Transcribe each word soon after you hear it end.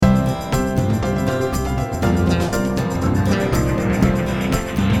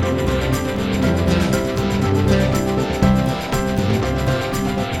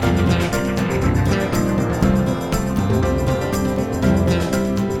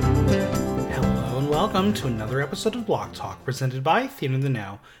welcome to another episode of Block Talk, presented by Theater in the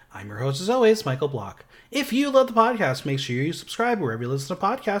Now. I'm your host, as always, Michael Block. If you love the podcast, make sure you subscribe wherever you listen to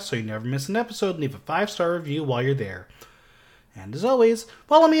podcasts so you never miss an episode, and leave a 5-star review while you're there. And as always,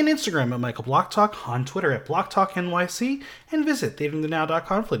 follow me on Instagram at Michael Block Talk, on Twitter at Block Talk NYC, and visit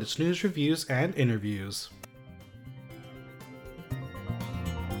theaterinthenow.com for latest news, reviews, and interviews.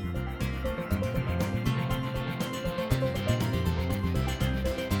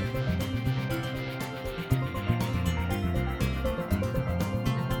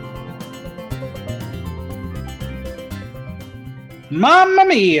 Mamma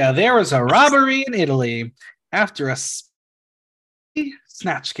mia, there was a robbery in Italy. After a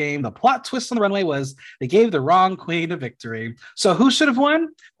snatch game, the plot twist on the runway was they gave the wrong queen a victory. So who should have won?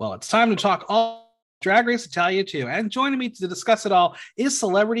 Well, it's time to talk all Drag Race Italia 2. And joining me to discuss it all is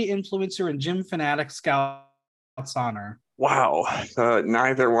celebrity influencer and gym fanatic Scout Sonner. Wow,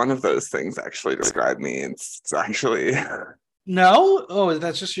 neither one of those things actually describe me. It's actually no. Oh,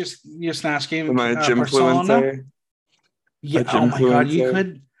 that's just your snatch game. My gym influencer. Yeah. Oh my god, you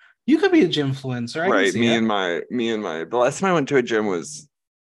could be a gym influencer, right? Me and my. The last time I went to a gym was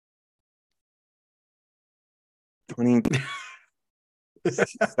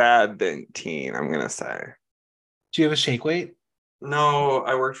 2017. I'm gonna say. Do you have a shake weight? No,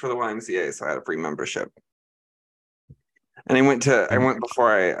 I worked for the YMCA, so I had a free membership. And I went to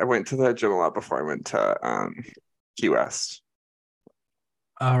the gym a lot before I went to Key West.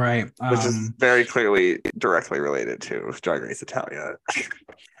 All right. Which is very clearly directly related to Drag Race Italia.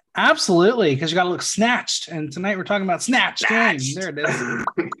 Absolutely, because you got to look snatched. And tonight we're talking about Snatched. Game. There it is.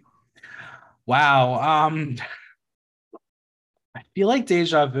 Wow. I feel like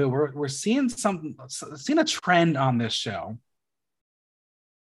deja vu. We're seeing a trend on this show.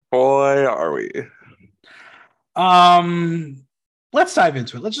 Boy, are we. Let's dive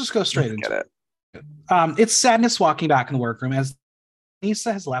into it. Let's just go straight into it. It's sadness walking back in the workroom as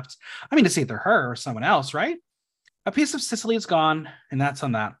Nisa has left. I mean, to see either her or someone else, right? A piece of Sicily is gone, and that's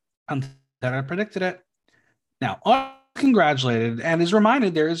on that. Pantera predicted it. Now, Aura congratulated and is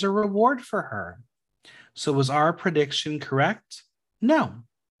reminded there is a reward for her. So was our prediction correct? No.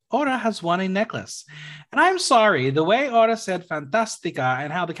 Aura has won a necklace. And I'm sorry, the way Aura said Fantastica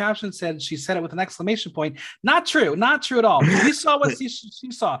and how the caption said she said it with an exclamation point, not true. Not true at all. We saw what she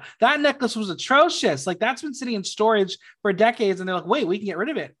saw. That necklace was atrocious. Like, that's been sitting in storage for decades, and they're like, wait, we can get rid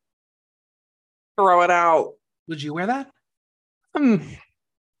of it. Throw it out. Would you wear that? If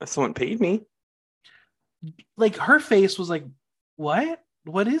someone paid me. Like, her face was like, what?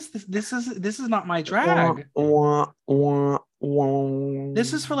 What is this? This is not my drag.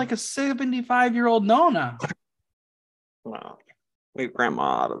 This is for like a 75-year-old Nona. Wow. Leave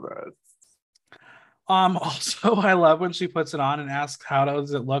grandma out of this. Also, I love when she puts it on and asks, how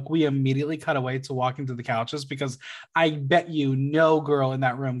does it look? We immediately cut away to walking to the couches because I bet you no girl in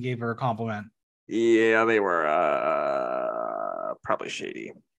that room gave her a compliment. Yeah, they were probably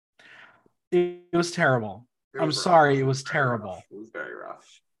shady. It was terrible. I'm sorry, it was terrible. It was very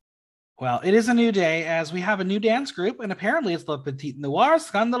rough. Well, it is a new day as we have a new dance group, and apparently it's Le Petit Noir,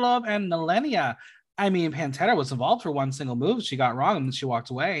 Skandalov, and Nalenia. I mean, Pantera was involved for one single move she got wrong, and then she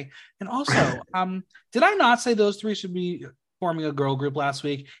walked away. And also, did I not say those three should be forming a girl group last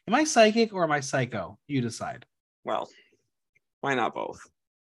week? Am I psychic or am I psycho? You decide. Well, why not both?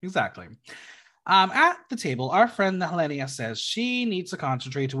 Exactly. At the table, our friend Helenia says she needs to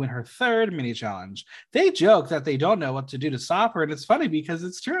concentrate to win her third mini challenge. They joke that they don't know what to do to stop her, and it's funny because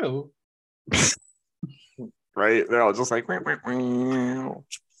it's true. Right? They're all just like...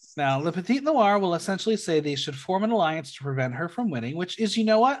 Now, Le Petit Noir will essentially say they should form an alliance to prevent her from winning, which is, you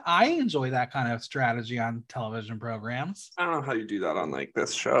know what? I enjoy that kind of strategy on television programs. I don't know how you do that on like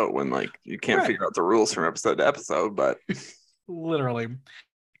this show when like you can't figure out the rules from episode to episode, but... Literally.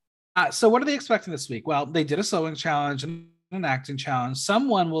 So what are they expecting this week? Well, they did a sewing challenge and an acting challenge.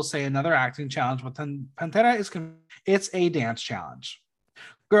 Someone will say another acting challenge, but then Pantera it's a dance challenge.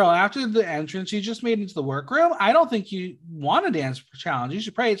 Girl, after the entrance you just made into the workroom, I don't think you want a dance challenge. You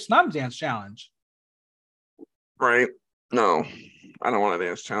should pray it's not a dance challenge. Right? No, I don't want a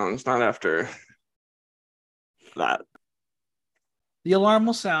dance challenge. Not after that. The alarm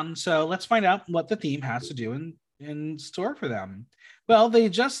will sound, so let's find out what the theme has to do in store for them. Well, they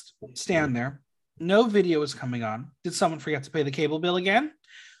just stand there. No video is coming on. Did someone forget to pay the cable bill again?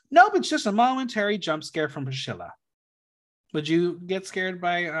 Nope, it's just a momentary jump scare from Priscilla. Would you get scared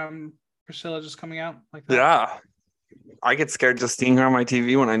by Priscilla just coming out like that? Yeah. I get scared just seeing her on my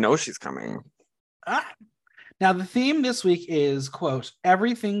TV when I know she's coming. Now, the theme this week is, quote,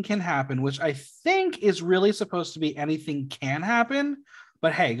 everything can happen, which I think is really supposed to be anything can happen.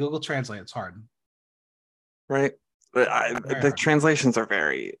 But hey, Google Translate, it's hard. Right. But the translations are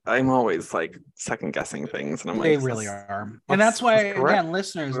I'm always like second guessing things, and I'm they like, really are. And that's why, again,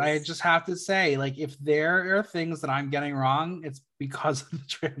 listeners, I just have to say, like, if there are things that I'm getting wrong, it's because of the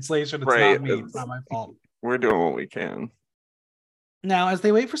translation. It's not me. It's not my fault. We're doing what we can. Now, as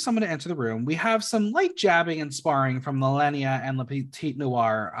they wait for someone to enter the room, we have some light jabbing and sparring from Nalenia and Le Petit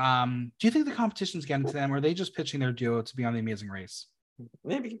Noir. Do you think the competition's getting to them, or are they just pitching their duo to be on The Amazing Race?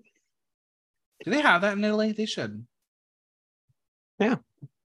 Maybe. Do they have that in Italy? They should. Yeah.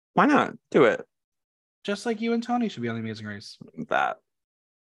 Why not? Do it. Just like you and Tony should be on The Amazing Race. That.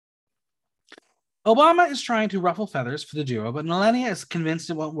 Obama is trying to ruffle feathers for the duo, but Nalenia is convinced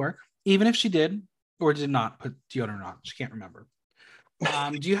it won't work, even if she did or did not put deodorant on. She can't remember.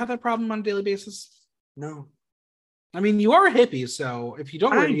 Do you have that problem on a daily basis? No. I mean, you are a hippie, so if you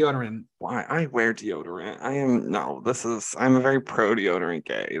don't wear deodorant. Why? I wear deodorant. I'm a very pro deodorant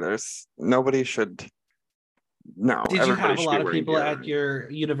gay. Nobody should. No. Did you have a lot of people at your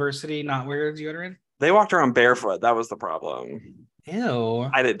university not wear deodorant? They walked around barefoot. That was the problem. Ew.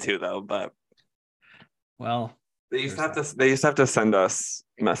 I did too, though, but. Well. They used to have to send us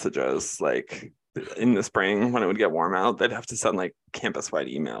messages like in the spring when it would get warm out. They'd have to send like campus-wide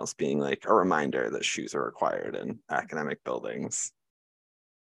emails being like a reminder that shoes are required in academic buildings.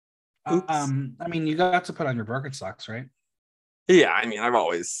 Oops. I mean, you got to put on your Birkenstocks, right? Yeah, I mean, I've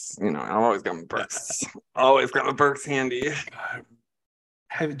always got my Birks. Always got my Birks handy.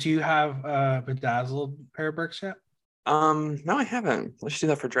 Do you have a bedazzled pair of Birks yet? No, I haven't. Let's do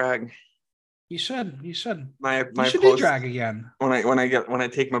that for drag. You should. You should. You should do drag again. When I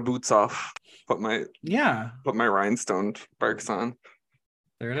take my boots off, put my rhinestone Birks on.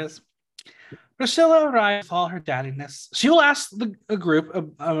 There it is. Priscilla arrives with all her daddiness. She will ask a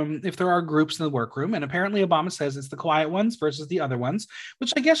group if there are groups in the workroom, and apparently Obama says it's the quiet ones versus the other ones,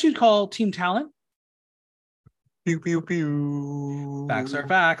 which I guess you'd call team talent. Pew pew pew. Facts are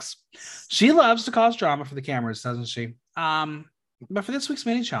facts. She loves to cause drama for the cameras, doesn't she? But for this week's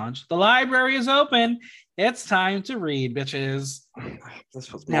mini challenge, the library is open. It's time to read, bitches.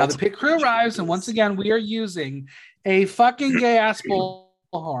 Now the pit crew arrives, and once again, we are using a fucking gay ass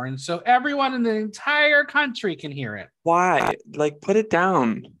bullhorn, so everyone in the entire country can hear it. Why? Like, put it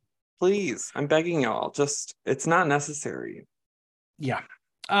down, please. I'm begging y'all. It's not necessary. Yeah.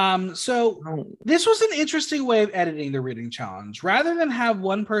 So this was an interesting way of editing the reading challenge. Rather than have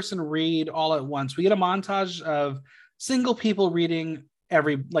one person read all at once, we get a montage of single people reading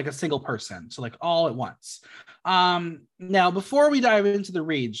a single person, so like all at once. Now before we dive into the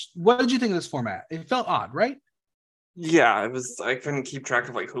reads, what did you think of this format? It felt odd, right? Yeah, I couldn't keep track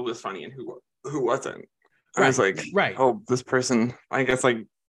of like who was funny and who wasn't. I was like, oh, this person, I guess like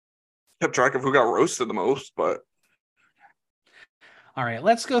kept track of who got roasted the most, but all right,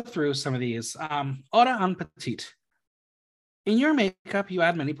 let's go through some of these. Ora en petite. In your makeup, you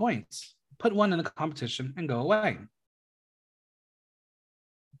add many points. Put one in the competition and go away.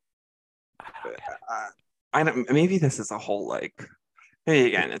 I don't. Maybe this is a whole maybe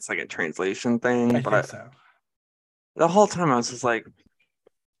again it's like a translation thing. I think so. The whole time I was just like,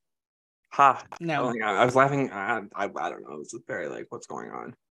 "Ha!" No, I was laughing. I don't know. It was very what's going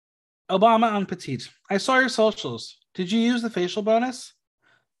on? Obama en petite. I saw your socials. Did you use the facial bonus?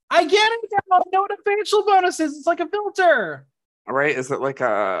 I get it now. I know what a facial bonus is. It's like a filter. All right. Is it like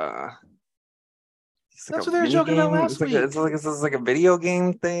a? That's what they were joking about last week. Is this like a video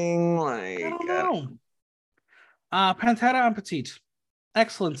game thing? I don't know. Pantera en petite.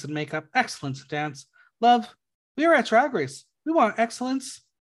 Excellence in makeup. Excellence in dance. Love. We are at Drag Race. We want excellence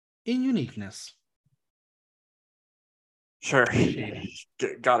in uniqueness. Sure.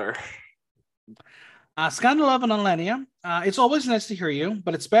 Got her. Scandalove and Alenia. It's always nice to hear you,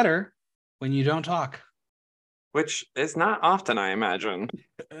 but it's better when you don't talk. Which is not often, I imagine.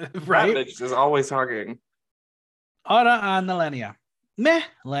 Right? That bitch is always talking. Ora and Alenia. Meh,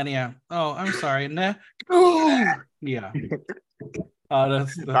 Alenia. Oh, I'm sorry. Nah. Ooh. Yeah.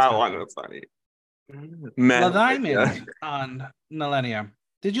 That's that one was funny. Diamond on Nalenia.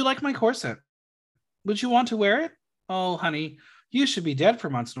 Did you like my corset? Would you want to wear it? Oh, honey, you should be dead for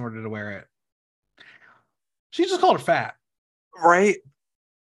months in order to wear it. She just called her fat. Right?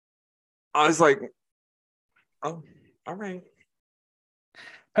 I was like, oh, all right.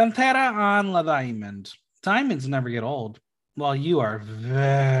 Pantera on La Diamond. Diamonds never get old. Well, you are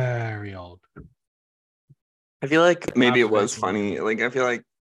very old. I feel like maybe it was funny. I feel like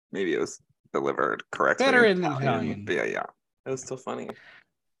maybe it was delivered correctly. Better in Italian. But yeah. It was still funny.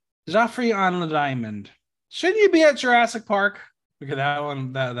 Joffrey on La Diamond. Shouldn't you be at Jurassic Park? Look at that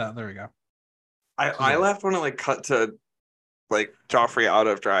one. That there we go. I laughed when it cut to Joffrey out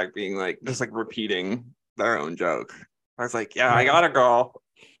of drag being just repeating their own joke. I was like, yeah, I gotta go.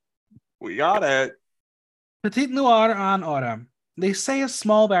 We got it. Petite Noir on Aura. They say a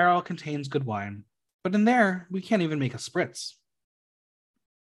small barrel contains good wine, but in there, we can't even make a spritz.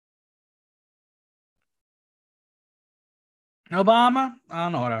 Obama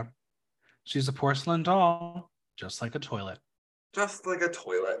on Aura. She's a porcelain doll, just like a toilet. Just like a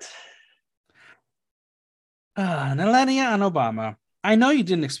toilet. Nelenia on Obama. I know you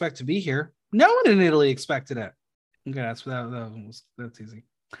didn't expect to be here. No one in Italy expected it. Okay, that's easy.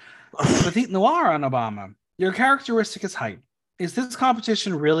 Petite Noir on Obama. Your characteristic is height. Is this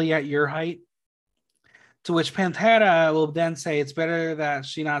competition really at your height? To which Pantera will then say it's better that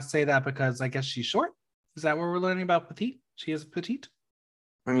she not say that because I guess she's short. Is that what we're learning about petite? She is petite?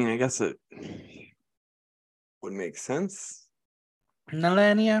 I mean, I guess it would make sense.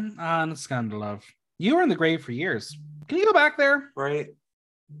 Nelenia on Skandalov. You were in the grave for years. Can you go back there? Right.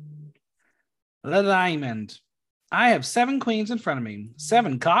 The Diamond. I have 7 queens in front of me.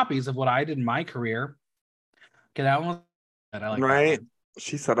 7 copies of what I did in my career. Okay, that one. I like right.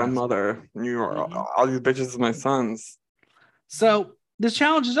 She said, I'm mother. You are all these bitches are my sons. So this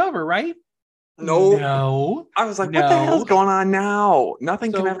challenge is over, right? No. I was like, what the hell is going on now?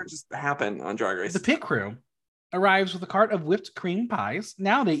 Nothing can ever just happen on Drag Race. The pit crew arrives with a cart of whipped cream pies.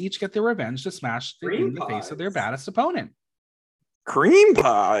 Now they each get their revenge to smash in the face of their baddest opponent. Cream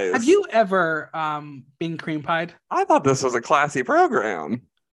pies? Have you ever been cream pied? I thought this was a classy program.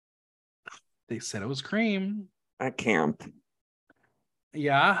 They said it was cream. At camp.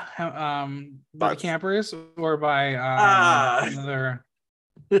 Yeah. By campers or by another...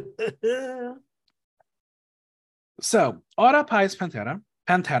 So, Aura pies Pantera.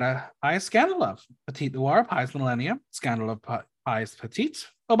 Pantera pies Skandalov. Petite Noir pies Millennia. Skandalov pies Petite.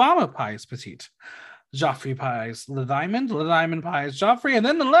 Obama pies Petite. Joffrey pies Le Diamond. Le Diamond pies Joffrey. And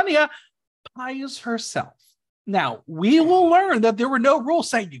then Millennia pies herself. Now, we will learn that there were no rules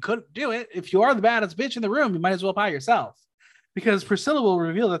saying you couldn't do it. If you are the baddest bitch in the room, you might as well pie yourself. Because Priscilla will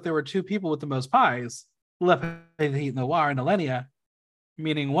reveal that there were 2 people with the most pies. Le Petite Noir and Millennia.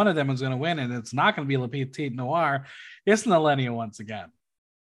 Meaning one of them is going to win, and it's not going to be Le Petite Noir. It's Nelenia once again.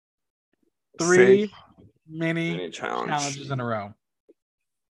 3 mini challenges in a row.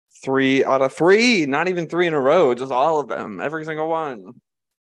 3 out of 3. Not even 3 in a row. Just all of them. Every single one.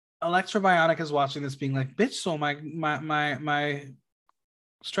 Electra Bionic is watching this being like, bitch, so my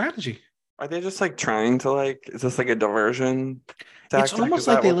strategy. Are they just like trying to like, is this like a diversion tactic? It's almost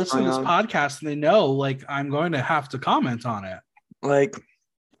like they listen to this podcast and they know like I'm going to have to comment on it. Like,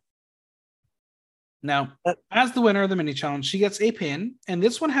 now, as the winner of the mini challenge, she gets a pin, and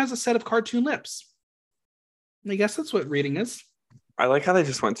this one has a set of cartoon lips. I guess that's what reading is. I like how they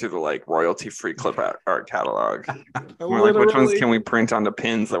just went through the like royalty-free clip art catalog. We're like, which ones can we print onto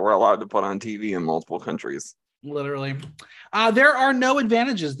pins that we're allowed to put on TV in multiple countries? Literally. There are no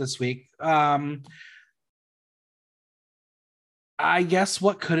advantages this week. I guess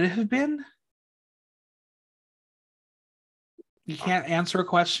what could it have been? You can't answer a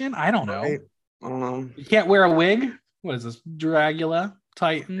question? I don't know. I don't know. You can't wear a wig? What is this? Dragula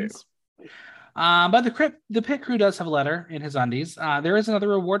Titans? But the pit crew does have a letter in his undies. There is another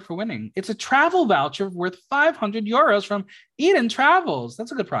reward for winning. It's a travel voucher worth 500 euros from Eden Travels.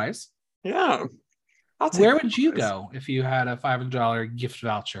 That's a good price. Yeah. Where would you go if you had a $500 gift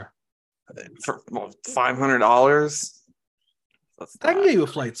voucher? For $500? I can get you a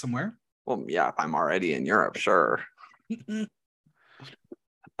flight somewhere. Well, yeah, if I'm already in Europe, sure. I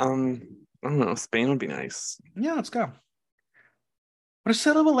don't know. Spain would be nice. Yeah, let's go.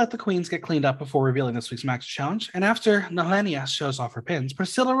 Priscilla will let the queens get cleaned up before revealing this week's Max Challenge. And after Nelenia shows off her pins,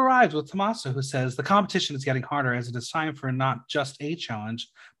 Priscilla arrives with Tommaso, who says the competition is getting harder as it is time for not just a challenge,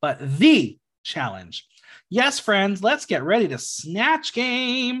 but the challenge. Yes, friends, let's get ready to snatch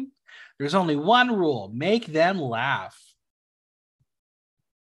game. There's only one rule: make them laugh.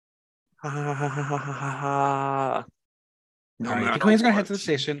 All right, the queens are going to head to the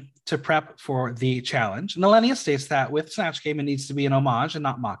station to prep for the challenge. Nelenia states that with Snatch Game, it needs to be an homage and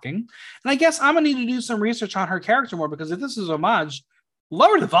not mocking. And I guess I'm going to need to do some research on her character more, because if this is homage,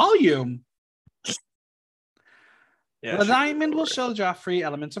 lower the volume. Yeah, the Diamond will show Joffrey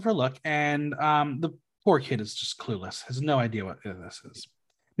elements of her look, and the poor kid is just clueless, has no idea what this is.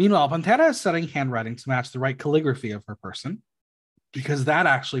 Meanwhile, Pantera is studying handwriting to match the right calligraphy of her person, because that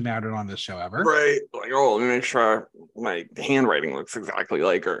actually mattered on this show ever. Right. Like, oh, let me make sure my handwriting looks exactly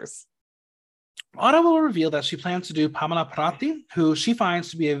like hers. Aura will reveal that she plans to do Pamela Prati, who she finds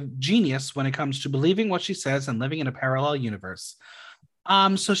to be a genius when it comes to believing what she says and living in a parallel universe.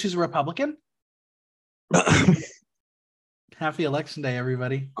 So she's a Republican. Happy election day,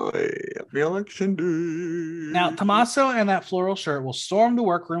 everybody. Oh, yeah. Happy election day. Now, Tommaso and that floral shirt will storm the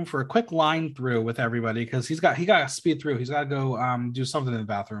workroom for a quick line through with everybody because he got to speed through. He's got to go do something in the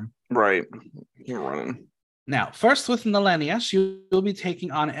bathroom. Right. You're running. Now, first with Nelenia, she will be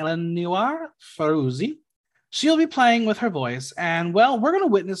taking on Eleanor Ferruzzi. She'll be playing with her voice, and well, we're going to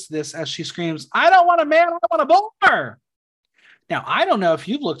witness this as she screams, "I don't want a man, I want a boar!" Now, I don't know if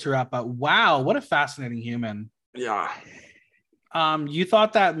you've looked her up, but wow, what a fascinating human. Yeah. You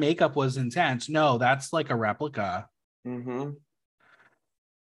thought that makeup was intense. No, that's like a replica. Mm-hmm.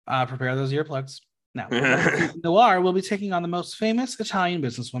 Prepare those earplugs. Now, Noir will be taking on the most famous Italian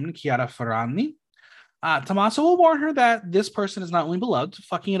businesswoman, Chiara Ferragni. Tommaso will warn her that this person is not only beloved,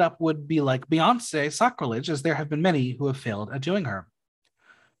 fucking it up would be like Beyonce sacrilege, as there have been many who have failed at doing her.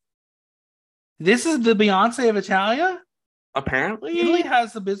 This is the Beyonce of Italia? Apparently. Italy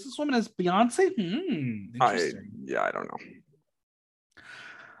has the businesswoman as Beyonce? Interesting. I don't know.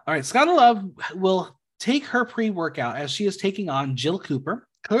 All right, Skandalove will take her pre-workout as she is taking on Jill Cooper.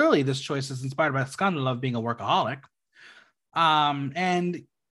 Clearly, this choice is inspired by Skandalove being a workaholic. And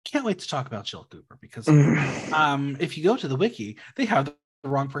can't wait to talk about Jill Cooper because if you go to the wiki, they have the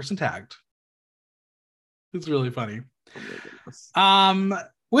wrong person tagged. It's really funny.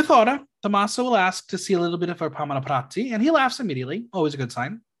 With Ora, Tommaso will ask to see a little bit of her Pamela Prati, and he laughs immediately. Always a good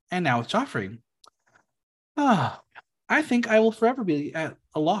sign. And now with Joffrey. I think I will forever be at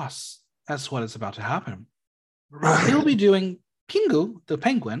a loss as to what is about to happen. He'll be doing Pingu, the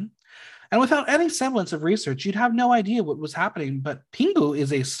penguin, and without any semblance of research, you'd have no idea what was happening, but Pingu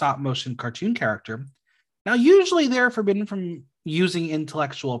is a stop-motion cartoon character. Now, usually they're forbidden from using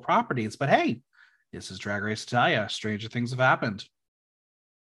intellectual properties, but hey, this is Drag Race Italia. Stranger things have happened.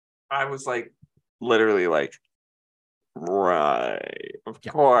 I was like, literally like, right. Of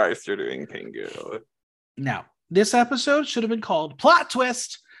course you're doing Pingu. Now, this episode should have been called Plot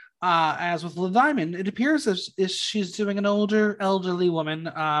Twist. As with Le Diamond, it appears as if she's doing an older, elderly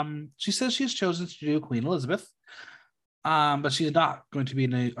woman. She says she's chosen to do Queen Elizabeth, but she's not going to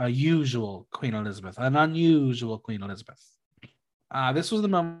be a usual Queen Elizabeth, an unusual Queen Elizabeth. This was the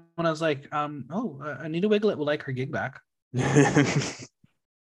moment when I was like, Anita Wiglet will like her gig back.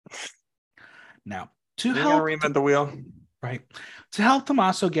 Now, to help reinvent the wheel. Right. To help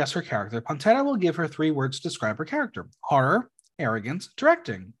Tommaso guess her character, Pantera will give her 3 words to describe her character: horror, arrogance,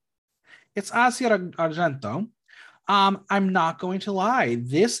 directing. It's Asia Argento. I'm not going to lie.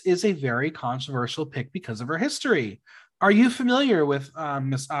 This is a very controversial pick because of her history. Are you familiar with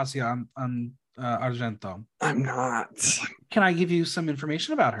Miss Asia Argento? I'm not. Can I give you some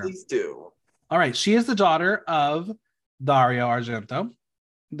information about her? Please do. All right. She is the daughter of Dario Argento,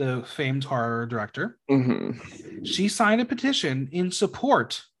 the famed horror director. Mm-hmm. She signed a petition in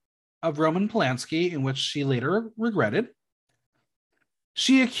support of Roman Polanski, in which she later regretted.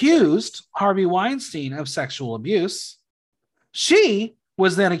 She accused Harvey Weinstein of sexual abuse. She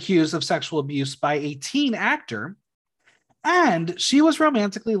was then accused of sexual abuse by a teen actor, and she was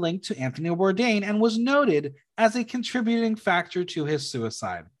romantically linked to Anthony Bourdain and was noted as a contributing factor to his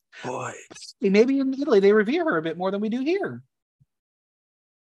suicide. Boy. Maybe in Italy they revere her a bit more than we do here.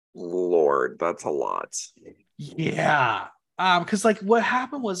 Lord, that's a lot. Yeah. Because like what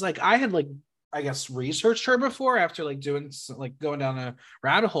happened was like I had like I guess researched her before after like doing like going down a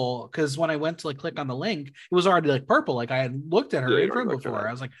rabbit hole, because when I went to like click on the link, it was already like purple. Like I had looked at her intro before.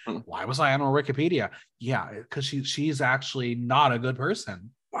 I was like, why was I on her Wikipedia? Yeah, because she's actually not a good person.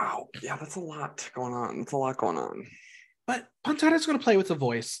 Wow. Yeah, that's a lot going on. That's a lot going on. But Pantera's going to play with the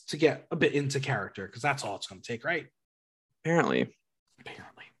voice to get a bit into character, because that's all it's going to take, right? Apparently.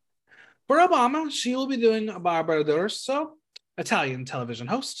 For Obama, she will be doing Barbara D'Urso, Italian television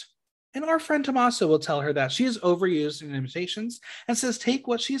host. And our friend Tommaso will tell her that she is overused in imitations and says, take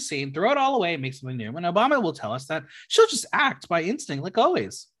what she's seen, throw it all away, and make something new. And Obama will tell us that she'll just act by instinct like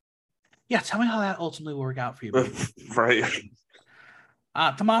always. Yeah, tell me how that ultimately will work out for you. Right.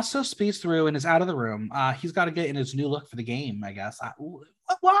 Tommaso speeds through and is out of the room. He's got to get in his new look for the game, I guess.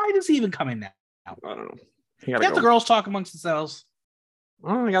 Why does he even come in now? I don't know. Can't the girls talk amongst themselves?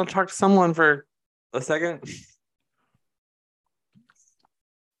 Oh, I got to talk to someone for a second.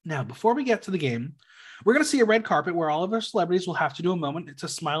 Now, before we get to the game, we're going to see a red carpet where all of our celebrities will have to do a moment to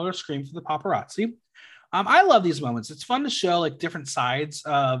smile or scream for the paparazzi. I love these moments. It's fun to show like different sides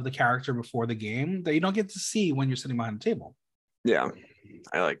of the character before the game that you don't get to see when you're sitting behind the table. Yeah.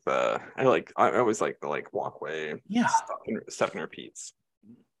 I always like the like walkway. Yeah. Stuff and repeats.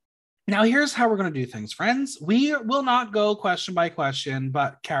 Now, here's how we're going to do things, friends. We will not go question by question,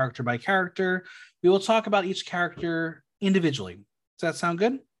 but character by character. We will talk about each character individually. Does that sound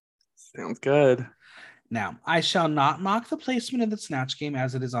good? Sounds good. Now, I shall not mock the placement of the Snatch Game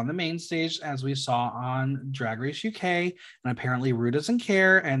as it is on the main stage, as we saw on Drag Race UK, and apparently Rue doesn't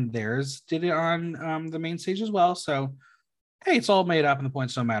care, and theirs did it on the main stage as well. So, hey, it's all made up and the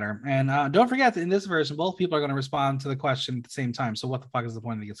points don't matter. And don't forget that in this version, both people are going to respond to the question at the same time. So what the fuck is the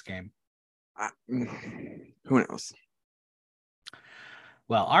point of this game? Who knows?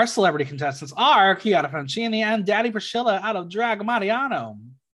 Well, our celebrity contestants are Chiara Francini and Daddy Priscilla out of Drag Mariano.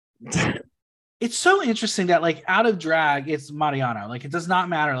 It's so interesting that like out of drag, it's Mariano. Like it does not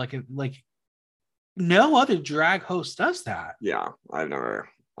matter. Like no other drag host does that. Yeah, I don't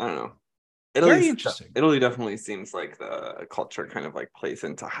know. Very interesting. Italy definitely seems like the culture kind of like plays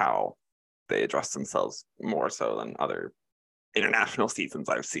into how they address themselves more so than other international seasons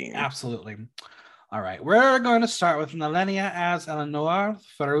I've seen. Absolutely. All right, we're going to start with Nalenia as Eleanor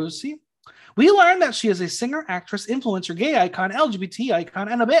Ferrucci. We learned that she is a singer, actress, influencer, gay icon, LGBT icon,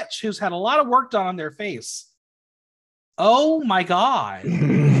 and a bitch who's had a lot of work done on their face. Oh my God.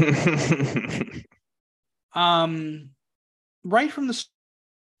 Right from this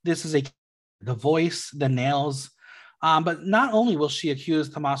is the voice, the nails. But not only will she accuse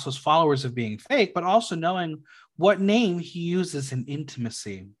Tommaso's followers of being fake, but also knowing what name he uses in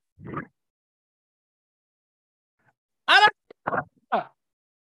intimacy.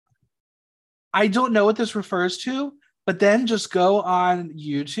 I don't know what this refers to, but then just go on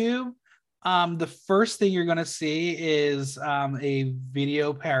YouTube. The first thing you're going to see is a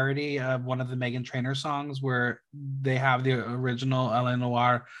video parody of one of the Meghan Trainor songs where they have the original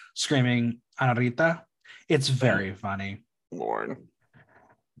Eleanor screaming Anarita. It's very funny. Lord.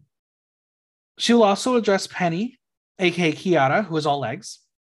 She will also address Penny, aka Chiara, who is all legs.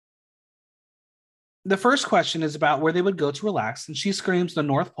 The first question is about where they would go to relax, and she screams the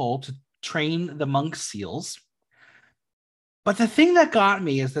North Pole to train the monk seals. But the thing that got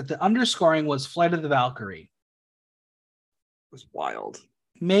me is that the underscoring was Flight of the Valkyrie. It was wild.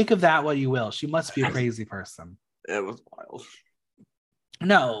 Make of that what you will. She must be a crazy person. It was wild.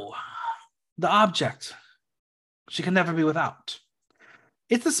 No, the object she can never be without.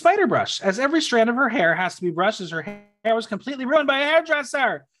 It's the spider brush, as every strand of her hair has to be brushed as her hair was completely ruined by a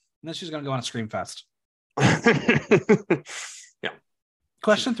hairdresser. And then she's going to go on a scream fest. Yeah.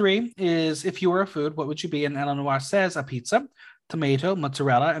 Question 3 is, if you were a food, what would you be? And Eleanor says a pizza, tomato,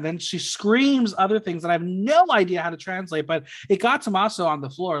 mozzarella, and then she screams other things that I have no idea how to translate, but it got Tommaso on the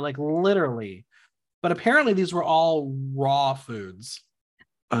floor, like literally. But apparently these were all raw foods.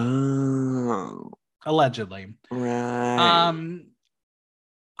 Oh. Allegedly. Right.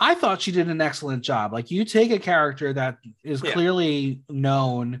 I thought she did an excellent job. Like you take a character that is clearly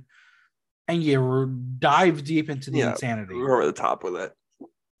known and you dive deep into the insanity. Over the top with it.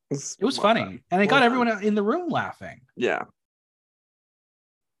 It was funny. And it got everyone in the room laughing. Yeah.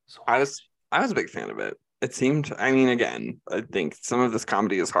 So I was a big fan of it. It seemed, I mean, again, I think some of this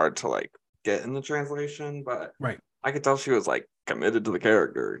comedy is hard to like get in the translation, but right. I could tell she was like committed to the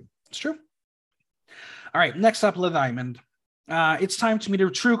character. It's true. All right, next up, Love Diamond. It's time to meet a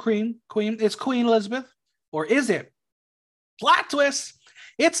true queen. It's Queen Elizabeth, or is it? Plot twist.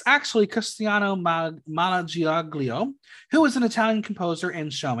 It's actually Cristiano Malagiaglio, who is an Italian composer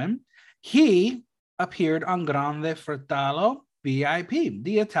and showman. He appeared on Grande Fratello VIP,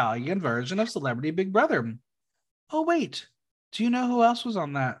 the Italian version of Celebrity Big Brother. Oh, wait. Do you know who else was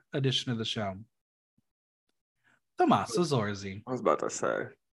on that edition of the show? Tommaso Zorzi. I was about to say.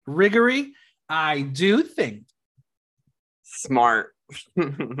 Riggory, I do think. Smart.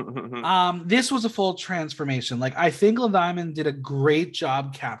 This was a full transformation. Like I think Love Diamond did a great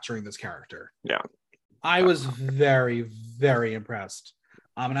job capturing this character. Yeah. I was very, very impressed.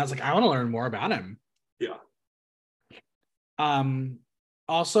 And I was like, I want to learn more about him. Yeah.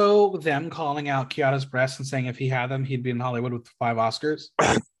 Also them calling out Chiara's breasts and saying if he had them, he'd be in Hollywood with 5 Oscars.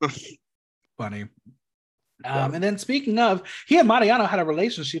 Funny. And then speaking of, he and Mariano had a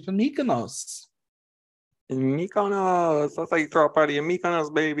relationship in Mykonos. In Mykonos. That's how you throw a party in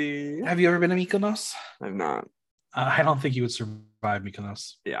Mykonos, baby. Have you ever been to Mykonos? I've not. I don't think you would survive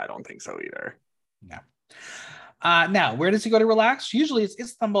Mykonos. Yeah, I don't think so either. No. Now, where does he go to relax? Usually it's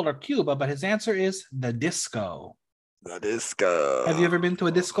Istanbul or Cuba, but his answer is the disco. The disco. Have you ever been to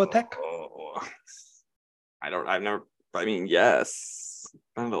a discotheque? Oh, yes.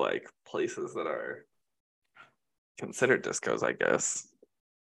 Been to like places that are considered discos, I guess.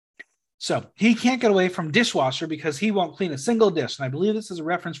 So he can't get away from dishwasher because he won't clean a single dish. And I believe this is a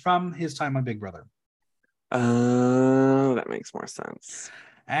reference from his time on Big Brother. That makes more sense.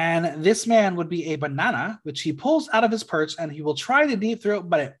 And this man would be a banana, which he pulls out of his purse and he will try to deep throat,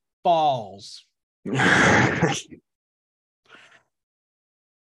 but it falls.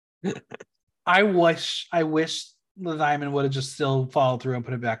 I wish the diamond would have just still followed through and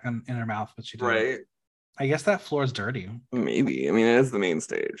put it back in her mouth, but she didn't. Right. I guess that floor is dirty. Maybe. I mean, it is the main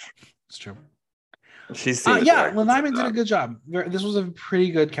stage. It's true. She's Lil Diamond did a good job. This was a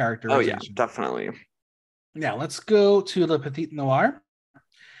pretty good characterization. Oh yeah, definitely. Now let's go to Le Petit Noir.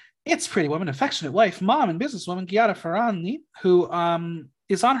 It's Pretty Woman, affectionate wife, mom, and businesswoman Chiara Ferragni, who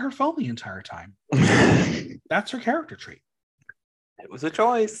is on her phone the entire time. That's her character trait. It was a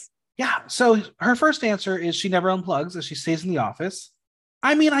choice. Yeah. So her first answer is she never unplugs as she stays in the office.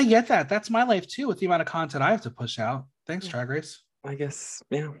 I mean, I get that. That's my life too, with the amount of content I have to push out. Thanks, Drag Race. I guess,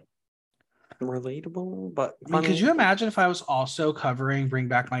 yeah. Relatable, but I mean, could you imagine if I was also covering Bring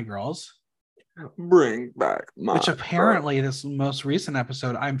Back My Girls? Bring Back My Which apparently this most recent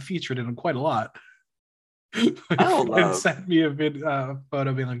episode I'm featured in quite a lot. Sent me a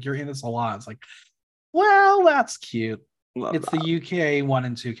photo being like, you're in this a lot. It's like, well, that's cute. It's the UK 1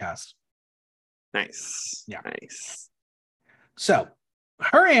 and 2 cast. Nice. Yeah. Nice. So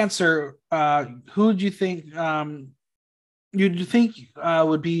her answer, who do you think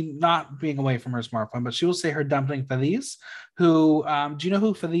would be not being away from her smartphone, but she will say her dumpling Feliz, who do you know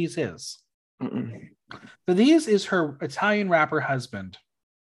who Feliz is? Mm-mm. Feliz is her Italian rapper husband.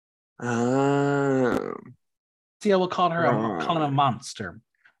 See, I will call him a monster.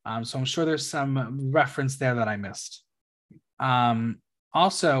 So I'm sure there's some reference there that I missed.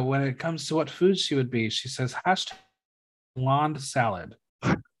 Also, when it comes to what food she would be, she says hashtag blonde salad.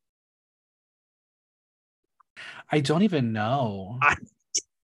 I don't even know.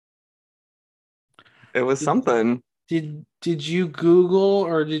 It was something. Did you Google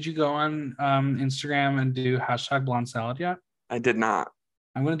or did you go on Instagram and do hashtag blonde salad yet? I did not.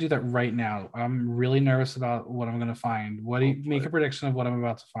 I'm going to do that right now. I'm really nervous about what I'm going to find. What do you make a prediction of what I'm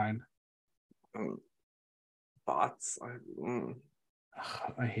about to find? Bots.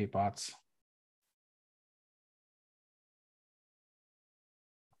 I hate bots.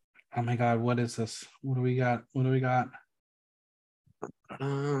 Oh my God, what is this? What do we got?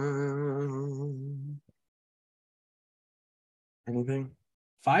 Anything?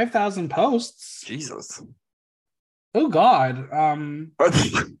 5,000 posts. Jesus. Oh God.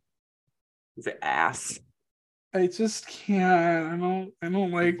 Is it ass? I just can't. I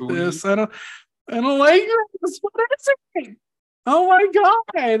don't like this. I don't like this. What is it? Oh my God.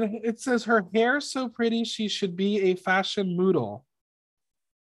 It says her hair so pretty she should be a fashion model.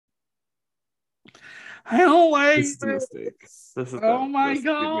 I don't like this. Is a mistake. Oh my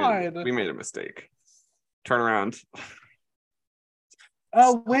God. We made a mistake. Turn around.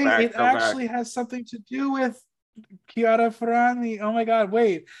 Oh wait, it actually has something to do with Chiara Ferragni. Oh my God,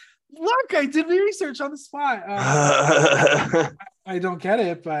 wait. Look, I did research on the spot. I don't get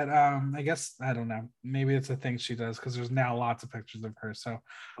it, but I guess I don't know. Maybe it's a thing she does because there's now lots of pictures of her. So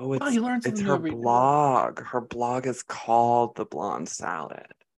you learned something. It's her blog. Her blog is called The Blonde Salad.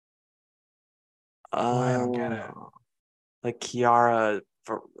 I don't get it. Like Chiara.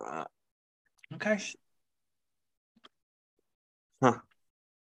 Okay. Huh.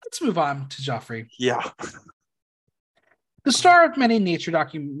 Let's move on to Joffrey. Yeah. The star of many nature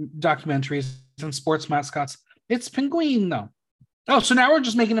documentaries and sports mascots, it's Pinguino. Oh, so now we're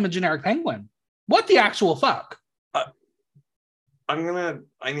just making him a generic penguin. What the actual fuck? I'm gonna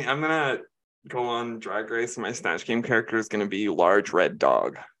go on Drag Race, and my Snatch Game character is gonna be Large Red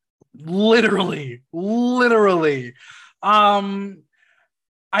Dog. Literally.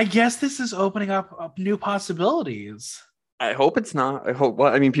 I guess this is opening up new possibilities. I hope it's not.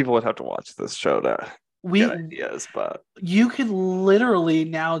 People would have to watch this show to get ideas, but you could literally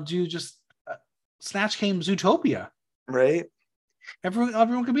now do just Snatch Game Zootopia, right?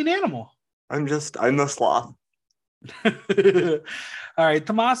 Everyone could be an animal. I'm the sloth. All right,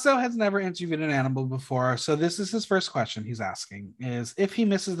 Tommaso has never interviewed an animal before, so this is his first question he's asking, is if he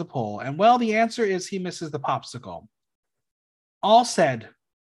misses the poll. And well, the answer is he misses the popsicle. All said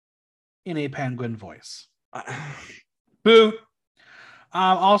in a penguin voice. Boo.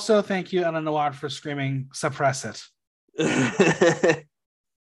 Also, thank you, Ellen Noir, for screaming, suppress it.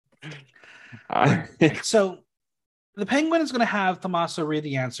 So the penguin is going to have Tommaso read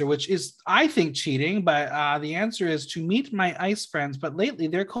the answer, which is, I think, cheating, but the answer is to meet my ice friends, but lately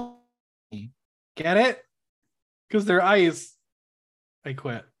they're cold. Get it? Because they're ice. I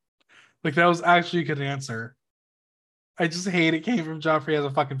quit. Like, that was actually a good answer. I just hate it came from Joffrey as a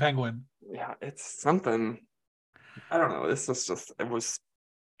fucking penguin. Yeah, it's something. I don't know. This was just, I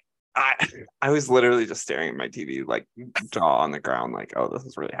was literally just staring at my TV, like jaw on the ground, like, oh, this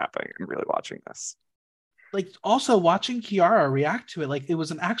is really happening. I'm really watching this. Like, also watching Chiara react to it like it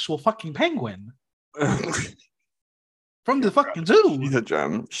was an actual fucking penguin from the fucking zoo.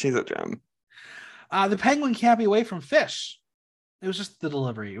 She's a gem. The penguin can't be away from fish. It was just the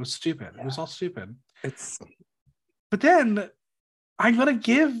delivery. It was stupid. Yeah. It was all stupid. But then I'm going to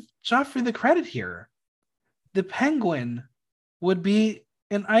give Joffrey the credit here. The penguin would be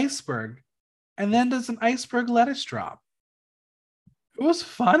an iceberg, and then does an iceberg lettuce drop. It was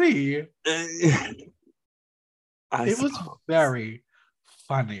funny. It was very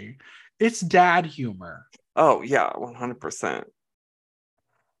funny. It's dad humor. Oh, yeah, 100%.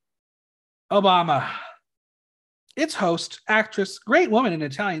 Obama. Its host, actress, great woman in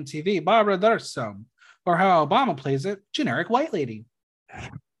Italian TV, Barbara D'Urso, or how Obama plays it, generic white lady.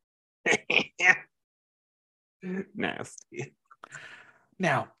 Nasty.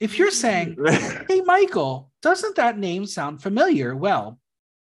 Now, if you're saying, hey, Michael, doesn't that name sound familiar? Well,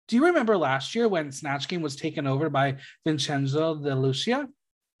 do you remember last year when Snatch Game was taken over by Vincenzo De Lucia?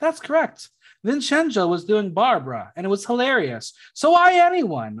 That's correct. Vincenzo was doing Barbara, and it was hilarious. So why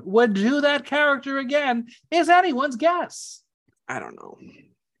anyone would do that character again is anyone's guess. I don't know.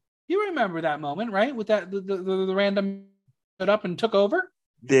 You remember that moment, right? With that the random stood up and took over?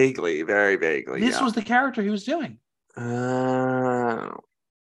 Vaguely, very vaguely. This was the character he was doing.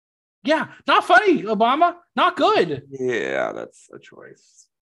 Yeah, not funny, Obama. Not good. Yeah, that's a choice.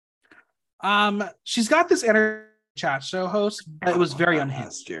 She's got this chat show host, but it was very unhinged.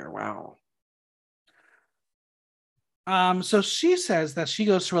 Last year, wow. So she says that she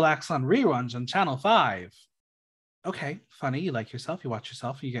goes to relax on reruns on Channel 5. Okay, funny. You like yourself, you watch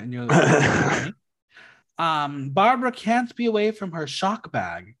yourself, you get in your Barbara can't be away from her shock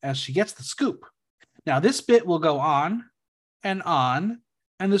bag as she gets the scoop. Now, this bit will go on, and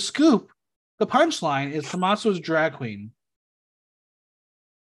the scoop, the punchline, is Tommaso's drag queen.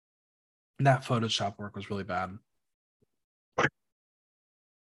 That Photoshop work was really bad.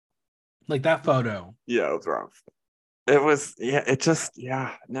 Like that photo. Yeah, it was rough. It was, yeah, it just,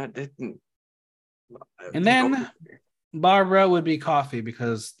 yeah, no, it didn't. And then Barbara would be coffee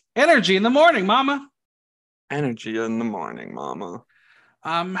because energy in the morning, mama. Energy in the morning, mama.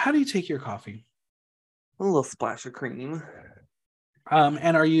 How do you take your coffee? A little splash of cream.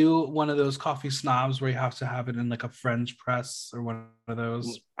 And are you one of those coffee snobs where you have to have it in like a French press or one of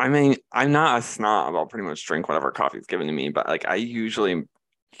those? I mean, I'm not a snob. I'll pretty much drink whatever coffee's given to me, but like I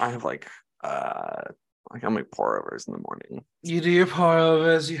have like I'm like pour overs in the morning. You do your pour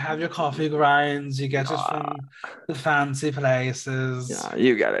overs, you have your coffee grinds, you get it from the fancy places. Yeah,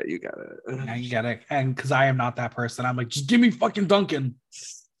 you get it. Yeah, you get it. And because I am not that person, I'm like, just give me fucking Dunkin'.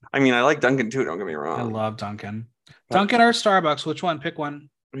 I mean, I like Dunkin' too, don't get me wrong. I love Dunkin'. Dunkin' or Starbucks, which one? Pick one.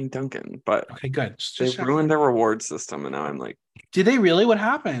 I mean, Dunkin', but okay, good. They ruined their reward system, and now I'm like, did they really? What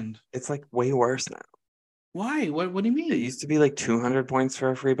happened? It's like way worse now. Why? What do you mean? It used to be like 200 points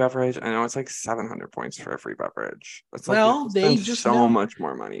for a free beverage. I know it's like 700 points for a free beverage. It's like, well, they just so much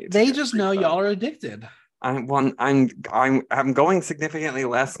more money. They just know y'all are addicted. I'm going significantly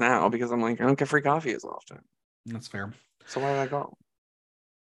less now because I'm like, I don't get free coffee as often. That's fair. So why did I go?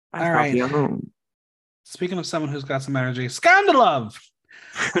 All right. At home. Speaking of someone who's got some energy, Scandalove.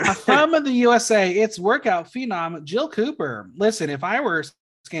 From the USA, it's workout phenom Jill Cooper. Listen, if I were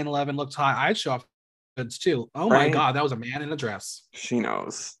Scandalove and looked hot, I'd show off goods too. Oh my God, that was a man in a dress. She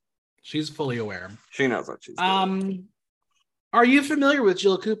knows. She's fully aware. She knows what she's doing. Are you familiar with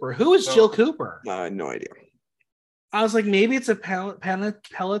Jill Cooper? Who is Jill Cooper? No idea. I was like, maybe it's a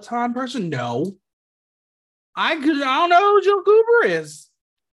Peloton person. No, I don't know who Jill Cooper is.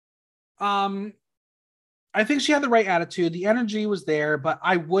 I think she had the right attitude. The energy was there, but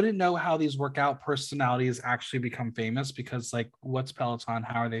I wouldn't know how these workout personalities actually become famous because, like, what's Peloton?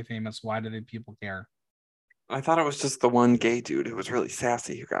 How are they famous? Why do people care? I thought it was just the one gay dude who was really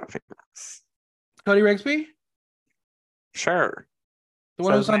sassy who got famous. Cody Rigsby? Sure. The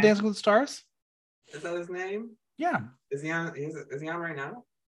one who's on Dancing with the Stars? Is that his name? Yeah. Is he on right now?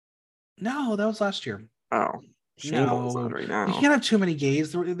 No, that was last year. Oh. No, on right now. You can't have too many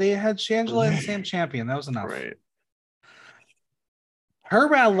gays. They had Shangela and Sam Champion. That was enough. Right. Her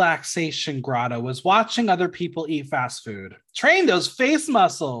relaxation grotto was watching other people eat fast food. Train those face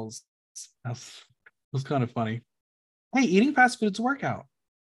muscles. That was kind of funny. Hey, eating fast food's a workout.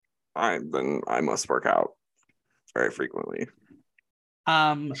 I must work out very frequently.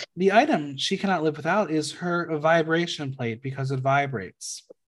 The item she cannot live without is her vibration plate because it vibrates.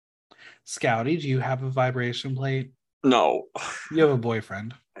 Scouty, do you have a vibration plate? No. You have a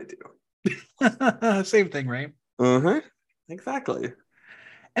boyfriend. I do. Same thing, right? Exactly.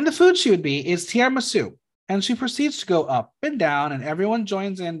 And the food she would be is tiramisu. And she proceeds to go up and down, and everyone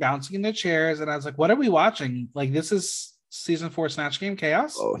joins in, bouncing in their chairs. And I was like, what are we watching? Like, this is season 4 Snatch Game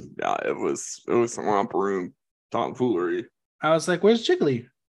Chaos? Oh, yeah, it was some romper room tomfoolery. I was like, where's Jiggly?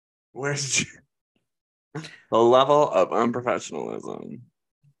 The level of unprofessionalism.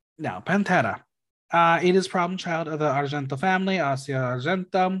 Now, Pantera. It is problem child of the Argento family, Asia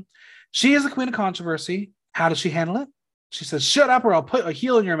Argento. She is the queen of controversy. How does she handle it? She says, shut up or I'll put a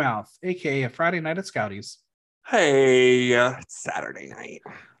heel in your mouth, aka a Friday night at Scouties. Hey, it's Saturday night.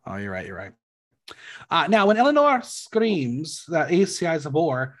 Oh, you're right. You're right. Now, when Eleanor screams that ACI is a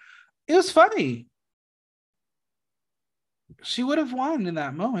bore, it was funny. She would have won in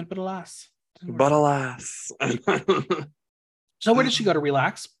that moment, but alas. But alas. So where did she go to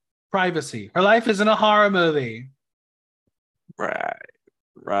relax? Privacy. Her life is in a horror movie. Right.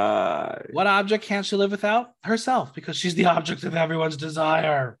 What object can't she live without? Herself, because she's the object of everyone's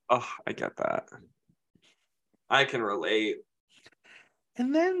desire. Oh, I get that. I can relate.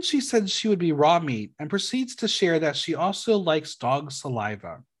 And then she said she would be raw meat and proceeds to share that she also likes dog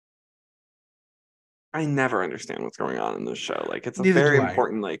saliva. I never understand what's going on in this show. Like, it's a Neither very do I.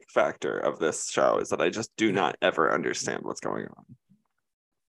 important factor of this show is that I just do not ever understand what's going on.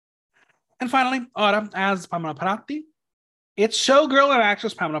 And finally, Ora as Pamela Prati. It's showgirl and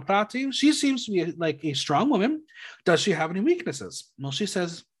actress Pamela Prati. She seems to be like a strong woman. Does she have any weaknesses? Well, she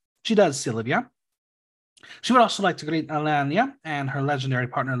says she does, Sylvia. She would also like to greet Alania and her legendary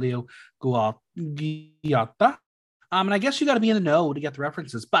partner, Leo Giotta. And I guess you got to be in the know to get the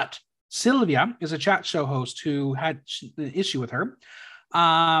references. But Sylvia is a chat show host who had an issue with her.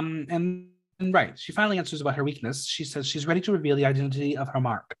 And right, she finally answers about her weakness. She says she's ready to reveal the identity of her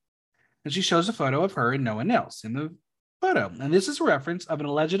mark. And she shows a photo of her and no one else in the photo. And this is a reference of an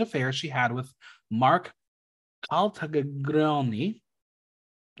alleged affair she had with Mark Caltagirone.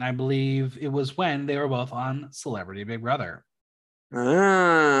 I believe it was when they were both on Celebrity Big Brother.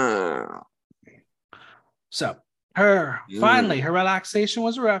 So finally, her relaxation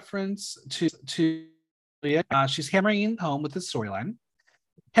was a reference to she's hammering home with this storyline.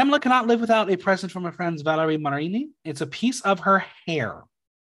 Pamela cannot live without a present from her friends Valerie Marini. It's a piece of her hair.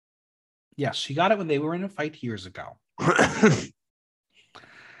 Yes, she got it when they were in a fight years ago.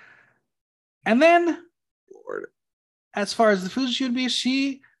 And then, Lord. As far as the food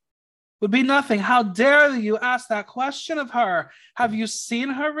she would be nothing. How dare you ask that question of her? Have you seen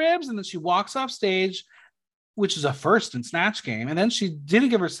her ribs? And then she walks off stage, which is a first in Snatch Game. And then she didn't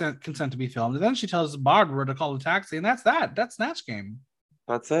give her consent to be filmed. And then she tells Barbara to call a taxi. And that's that. That's Snatch Game.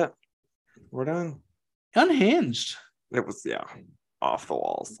 That's it. We're done. Unhinged. It was, off the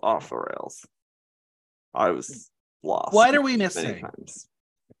walls, off the rails. I was lost. What are we missing?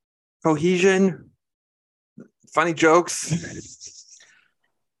 Cohesion. Funny jokes.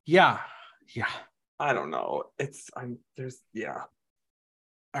 Yeah. I don't know.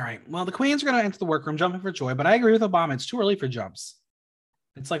 All right. Well, the queens are going to enter the workroom jumping for joy, but I agree with Obama. It's too early for jumps.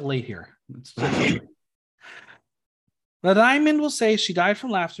 It's like late here. The Diamond will say she died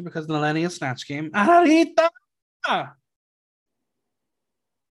from laughter because of the Millennium Snatch Game. Arita!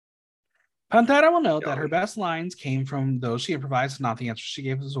 Pantera will note that her best lines came from those she improvised, not the answer she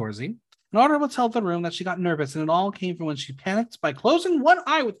gave to Zorzi. Nora will tell the room that she got nervous, and it all came from when she panicked by closing one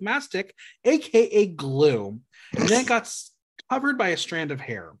eye with mastic, aka glue, and then it got covered by a strand of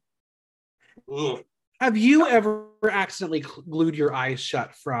hair. Ugh. Have you ever accidentally glued your eyes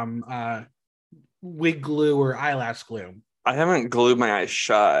shut from wig glue or eyelash glue? I haven't glued my eyes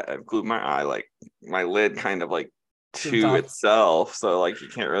shut. I've glued my eye, like my lid kind of like to itself, so like you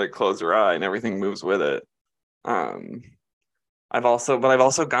can't really close your eye and everything moves with it. I've also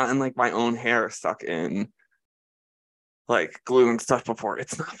gotten like my own hair stuck in like glue and stuff before.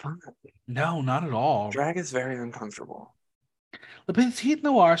 It's not fun. No, not at all. Drag is very uncomfortable. Le Petite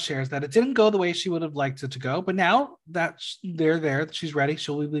Noir shares that it didn't go the way she would have liked it to go, but now that they're there, she's ready.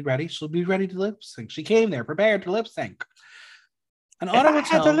 She'll be ready. She'll be ready to lip sync. She came there prepared to lip sync. And Otto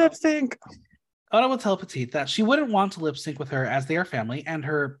will tell Petite that she wouldn't want to lip sync with her as they are family, and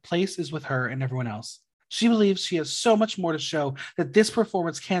her place is with her and everyone else. She believes she has so much more to show that this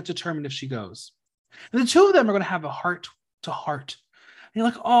performance can't determine if she goes. And the two of them are going to have a heart to heart. And you're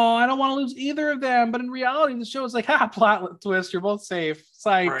like, oh, I don't want to lose either of them. But in reality, the show is like, plot twist, you're both safe.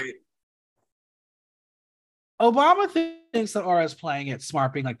 Psych. Right. Obama thinks that Aura is playing it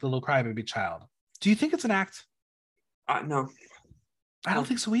smart, being like the little crybaby child. Do you think it's an act? No. I don't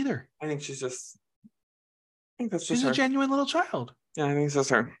think so either. I think she's just... She's a genuine little child. Yeah, I think it's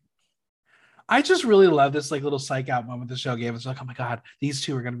just her. I just really love this like little psych out moment the show gave us. Like, oh my God, these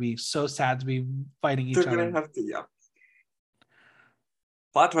two are going to be so sad to be fighting each other. They're going to have to,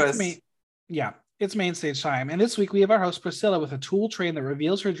 Plot twist. It's main stage time. And this week we have our host Priscilla with a tool train that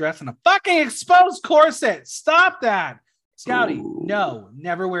reveals her dress in a fucking exposed corset. Stop that. Scouty, no,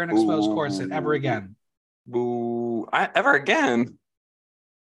 never wear an exposed corset ever again. Boo. Ever again?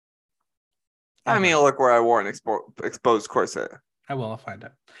 I mean, look where I wore an exposed corset. I will. I'll find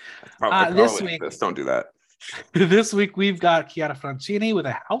it. This week, don't do that. This week we've got Chiara Francini with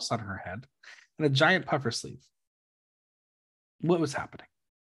a house on her head and a giant puffer sleeve. What was happening?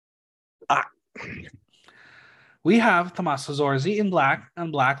 We have Tommaso Zorzi in black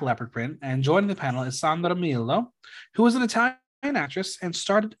and black leopard print, and joining the panel is Sandra Milo, who is an Italian actress and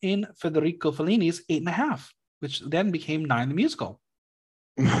starred in Federico Fellini's 8.5, which then became 9 the musical.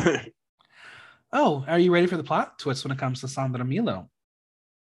 Oh, are you ready for the plot twist when it comes to Sandra Milo?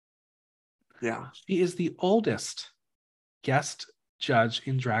 Yeah. She is the oldest guest judge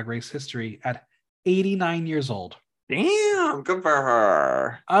in Drag Race history at 89 years old. Damn, good for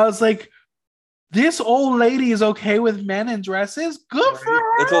her. I was like, this old lady is okay with men in dresses? Good for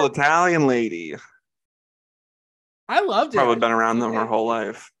her. It's old Italian lady. I loved it. Probably been around them her whole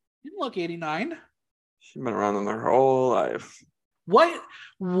life. You didn't look 89. She's been around them her whole life.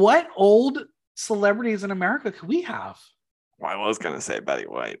 What old celebrities in America could we have? Well, I was gonna say Betty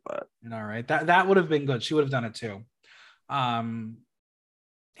White, but all right, that would have been good. She would have done it too. Angela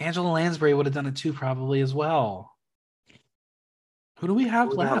Lansbury would have done it too, probably as well. Who do we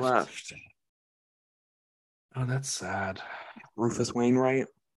have left? Oh, that's sad. Rufus Wainwright.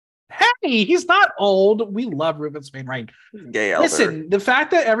 Hey, he's not old. We love Rufus Wainwright. Gay elder. Listen, the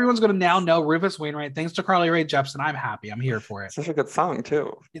fact that everyone's going to now know Rufus Wainwright, thanks to Carly Rae Jepsen, I'm happy. I'm here for it. Such a good song,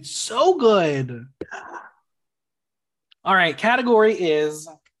 too. It's so good. All right, category is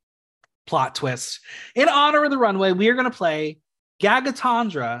plot twist. In honor of the runway, we are going to play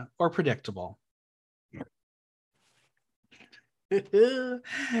Gagatondra or Predictable.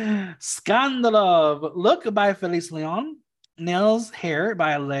 Scandalov look by Felice Leon. Nails hair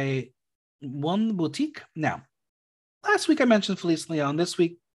by Le One Boutique. Now, last week I mentioned Felice Leon. This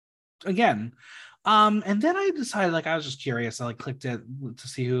week again. And then I decided, like, I was just curious. I clicked it to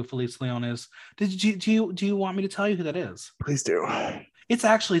see who Felice Leon is. Do you want me to tell you who that is? Please do. It's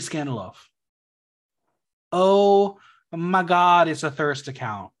actually Scandalov. Oh my God, it's a thirst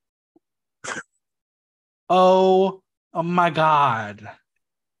account. Oh my God.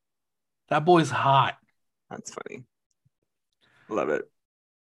 That boy's hot. That's funny. Love it.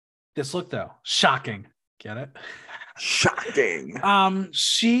 This look, though, shocking. Get it? Shocking.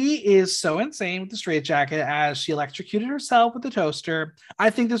 She is so insane with the straitjacket as she electrocuted herself with the toaster. I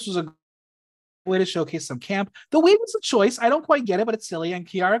think this was a way to showcase some camp. The wig was a choice. I don't quite get it, but it's silly. And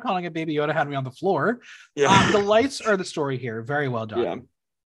Kiara calling it Baby Yoda had me on the floor. Yeah. The lights are the story here. Very well done. Yeah.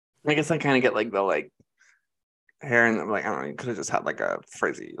 I guess I kind of get the hair and I don't know. You could have just had a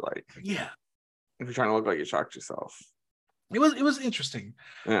frizzy Yeah. If you're trying to look like you shocked yourself. It was interesting.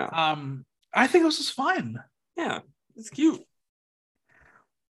 Yeah. I think it was just fun. Yeah, it's cute.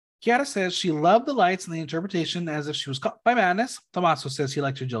 Kiara says she loved the lights and the interpretation as if she was caught by madness. Tommaso says he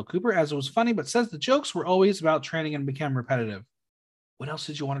liked her Jill Cooper as it was funny, but says the jokes were always about training and became repetitive. What else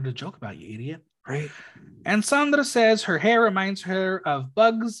did you want her to joke about, you idiot? Right. And Sandra says her hair reminds her of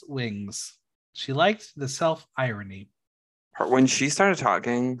bugs' wings. She liked the self-irony. When she started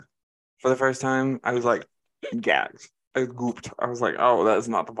talking for the first time, I was gagged. I gooped. I was like, oh, that is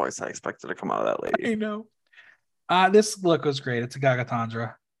not the voice I expected to come out of that lady. I know. This look was great. It's a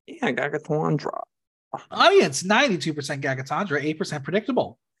Gagatondra. Yeah, Gagatondra. Audience, 92% Gagatondra, 8%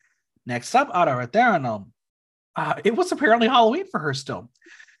 predictable. Next up, Ara Eterno. It was apparently Halloween for her still.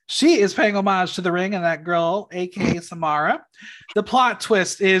 She is paying homage to the ring and that girl, aka Samara. The plot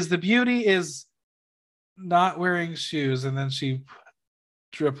twist is the beauty is not wearing shoes, and then she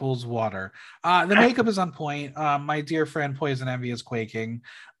dripples water. The makeup is on point. My dear friend Poison Envy is quaking.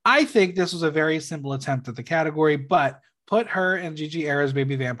 I think this was a very simple attempt at the category, but put her and Gigi Era's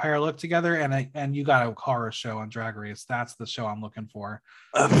Baby Vampire look together, and you got a horror show on Drag Race. That's the show I'm looking for.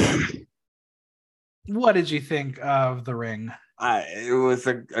 What did you think of the ring?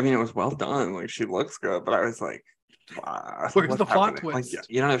 It was well done. She looks good, but I was like, wow, where's the plot twist?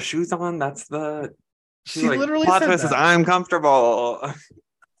 You don't have shoes on. That's the. She literally plot said twist that. is I'm comfortable.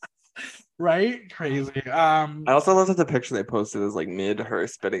 Right? Crazy. I also love that the picture they posted is mid her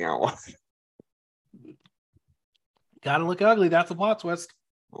spitting out water. Gotta look ugly. That's a plot twist.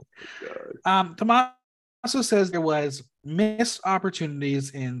 Oh my God. Tommaso says there was missed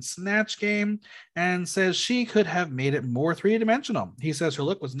opportunities in Snatch Game and says she could have made it more three-dimensional. He says her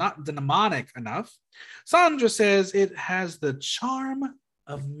look was not demonic enough. Sandra says it has the charm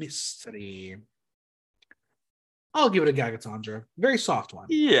of mystery. I'll give it a Gagatondra. Very soft one.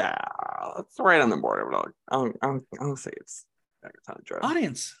 Yeah, it's right on the border, but I'll say it's Gagatondra.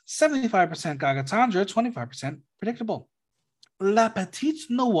 Audience, 75% Gagatondra, 25% predictable. La Petite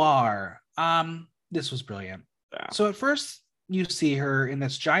Noire. This was brilliant. Yeah. So at first, you see her in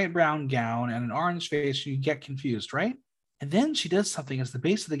this giant brown gown and an orange face, and you get confused, right? And then she does something as the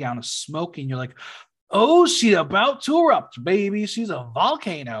base of the gown is smoking. You're like, oh, she's about to erupt, baby. She's a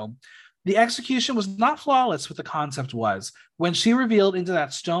volcano. The execution was not flawless, what the concept was. When she revealed into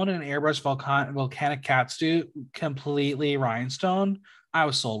that stone and an airbrush volcanic cat stew, completely rhinestone, I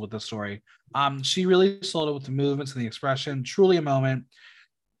was sold with the story. She really sold it with the movements and the expression. Truly a moment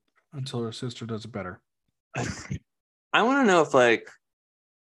until her sister does it better. I want to know if like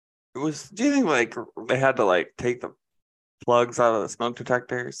it was. Do you think like they had to like take the plugs out of the smoke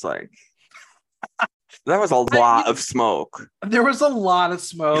detectors? Like that was a lot of smoke. There was a lot of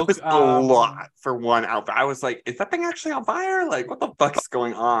smoke. It was a lot for one outfit. I was like, is that thing actually on fire? Like, what the fuck is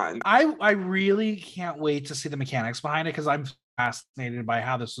going on? I really can't wait to see the mechanics behind it because I'm fascinated by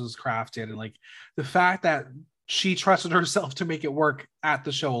how this was crafted and like the fact that she trusted herself to make it work at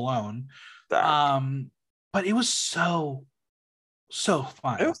the show alone. But it was so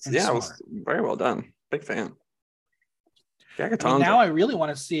fun. It was very well done. Big fan. Now I really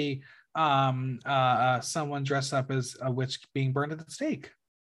want to see someone dress up as a witch being burned at the stake.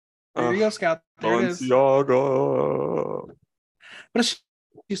 There you go, Scout. There it is. But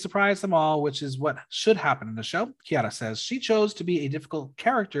she surprised them all, which is what should happen in the show. Kiara says she chose to be a difficult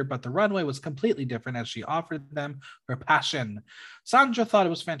character, but the runway was completely different as she offered them her passion. Sandra thought it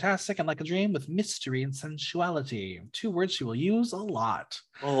was fantastic and like a dream with mystery and sensuality. 2 words she will use a lot.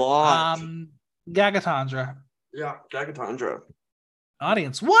 Gagatandra. Yeah, Gagatandra.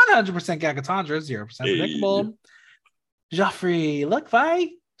 Audience 100% Gagatandra, 0% predictable. Joffrey, look, bye.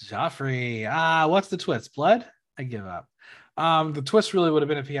 Joffrey. What's the twist? Blood? I give up. The twist really would have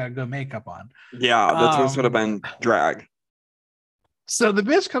been if he had good makeup on. Yeah, the twist would have been drag. So the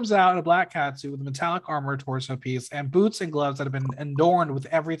bitch comes out in a black catsuit with a metallic armor torso piece and boots and gloves that have been adorned with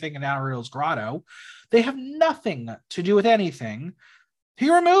everything in Ariel's grotto. They have nothing to do with anything. He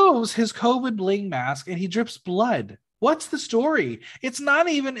removes his COVID bling mask and he drips blood. What's the story? It's not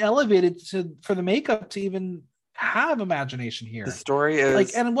even elevated for the makeup to even have imagination here. The story is like,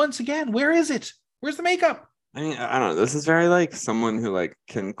 and once again, where is it? Where's the makeup? I mean, I don't know. This is very like someone who like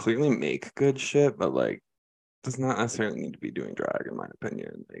can clearly make good shit, but like does not necessarily need to be doing drag, in my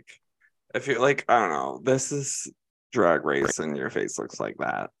opinion. Like, if you're like, I don't know, this is Drag Race and your face looks like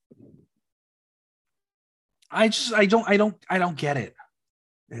that. I don't get it.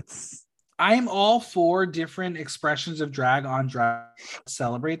 I'm all for different expressions of drag on drag,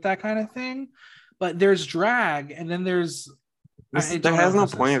 celebrate that kind of thing, but there's drag and then there's there has no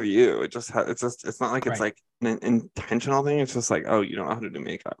point of view. It's not like it's like an intentional thing. It's just like, oh, you don't know how to do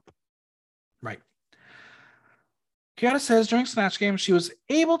makeup. Right. Kiara says during Snatch Game, she was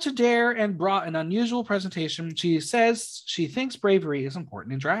able to dare and brought an unusual presentation. She says she thinks bravery is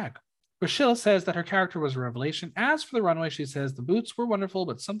important in drag. Priscilla says that her character was a revelation. As for the runway, she says the boots were wonderful,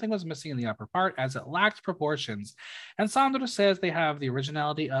 but something was missing in the upper part as it lacked proportions. And Sandra says they have the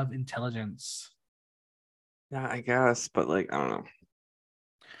originality of intelligence. Yeah, I guess, but like, I don't know.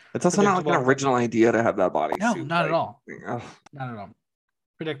 It's also not like an original idea to have that body no, suit. Not at all. Not at all.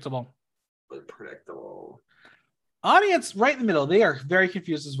 Predictable. But predictable. Audience right in the middle. They are very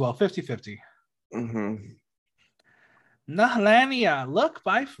confused as well. 50-50. Mm-hmm. Nahlania, look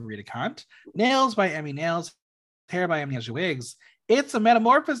by Farida Kant, nails by Emmy Nails, hair by Amnesia Wigs. It's a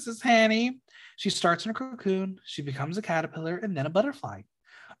metamorphosis, Hanny. She starts in a cocoon, she becomes a caterpillar, and then a butterfly.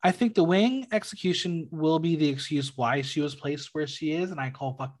 I think the wing execution will be the excuse why she was placed where she is, and I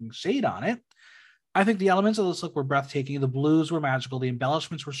call fucking shade on it. I think the elements of this look were breathtaking. The blues were magical. The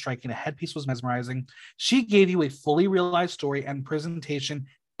embellishments were striking. The headpiece was mesmerizing. She gave you a fully realized story and presentation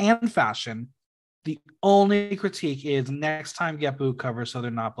and fashion. The only critique is next time get boot covers so they're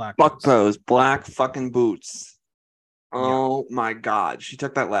not black. Fuck those black fucking boots. Oh my God. She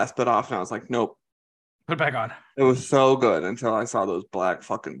took that last bit off and I was like, nope. Put it back on. It was so good until I saw those black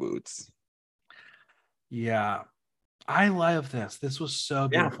fucking boots. Yeah. I love this. This was so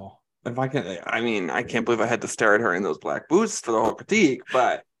beautiful. If I can, I mean, I can't believe I had to stare at her in those black boots for the whole critique,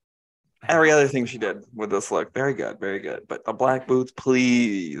 but every other thing she did with this look, very good, very good. But the black boots,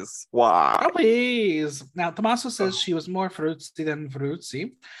 please. Why? Oh, please. Now, Tommaso says she was more fruitsy than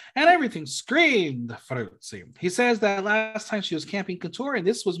fruitsy, and everything screamed fruitsy. He says that last time she was camping couture, and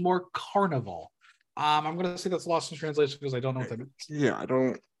this was more carnival. I'm going to say that's lost in translation because I don't know what that means. Yeah, I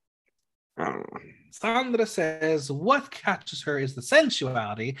don't know. Sandra says what catches her is the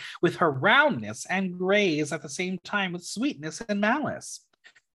sensuality with her roundness and grays at the same time with sweetness and malice.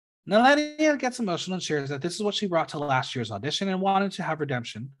 Nalenia gets emotional and shares that this is what she brought to last year's audition and wanted to have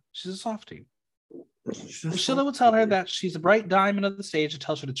redemption. She's a softie. Priscilla will tell her that she's a bright diamond of the stage and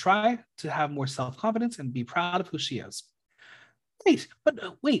tells her to try to have more self-confidence and be proud of who she is.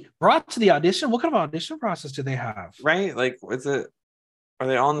 Wait, brought to the audition? What kind of audition process do they have? Right? Like, are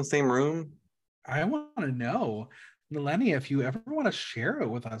they all in the same room? I want to know. Nalenia, if you ever want to share it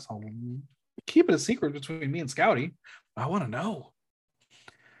with us, I'll keep it a secret between me and Scouty. I want to know.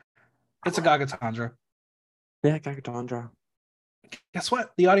 It's a Gagatandra. Yeah, Gagatandra. Guess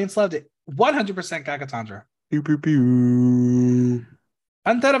what? The audience loved it. 100% Gagatandra. Pew, pew, pew.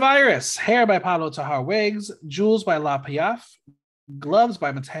 Antivirus, hair by Pablo Tahar Wigs, jewels by La Piaf, gloves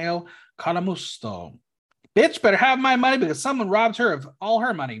by Mateo Calamusto. Bitch better have my money because someone robbed her of all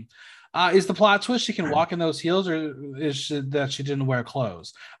her money. Is the plot twist she can walk in those heels, or is that she didn't wear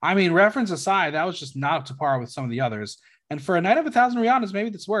clothes? I mean, reference aside, that was just not up to par with some of the others. And for a night of 1,000 Rihannas, maybe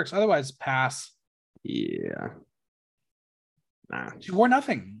this works. Otherwise, pass. Yeah. Nah. She wore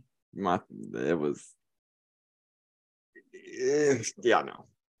nothing. It was. Yeah, no.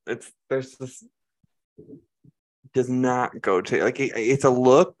 There's this. Does not go to like it's a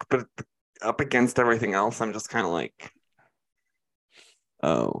look, but up against everything else, I'm just kind of like,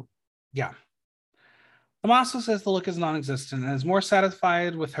 oh. Yeah. Tommaso says the look is non-existent and is more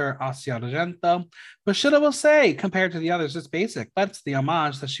satisfied with her Ossia Argento. But will say, compared to the others, it's basic, but it's the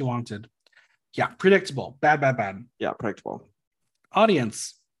homage that she wanted. Yeah, predictable. Bad. Yeah, predictable.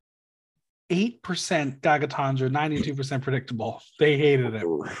 Audience, 8% Gagatandra, 92% predictable. They hated it.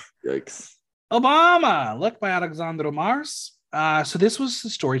 Ooh, yikes. Obama, look by Alexandro Mars. So this was the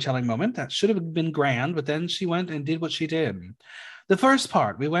storytelling moment that should have been grand, but then she went and did what she did. The first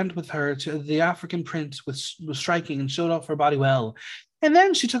part, we went with her to the African print was striking and showed off her body well. And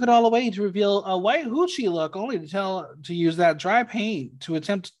then she took it all away to reveal a white hoochie look, only to use that dry paint to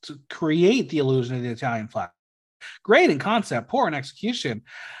attempt to create the illusion of the Italian flag. Great in concept, poor in execution.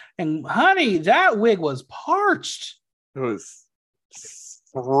 And honey, that wig was parched. It was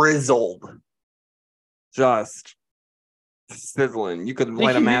frizzled. Just sizzling. You could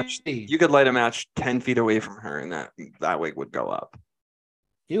light a match. You could light a match 10 feet away from her, and that wig would go up.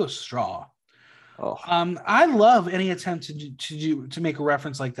 It was straw. Oh. I love any attempt to make a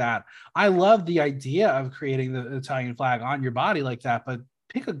reference like that. I love the idea of creating the Italian flag on your body like that, but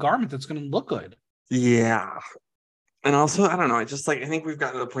pick a garment that's going to look good. Yeah. And also, I don't know. I think we've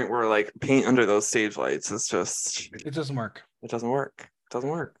gotten to the point where like paint under those stage lights is just. It doesn't work. It doesn't work.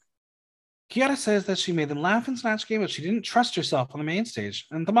 Chiara says that she made them laugh in Snatch Game, but she didn't trust herself on the main stage.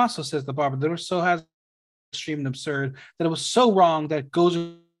 And Tommaso says the Barbador so has extreme and absurd that it was so wrong that it goes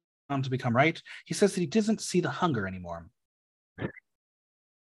on to become right. He says that he doesn't see the hunger anymore.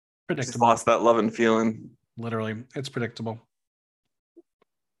 Predictable. Just lost that love and feeling. Literally, it's predictable.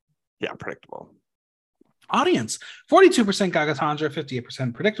 Yeah, predictable. Audience, 42% Gagatandra,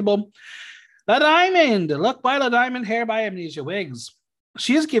 58% predictable. La Diamond, look by La Diamond, hair by Amnesia Wigs.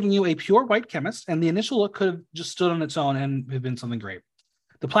 She is giving you a pure white chemist, and the initial look could have just stood on its own and have been something great.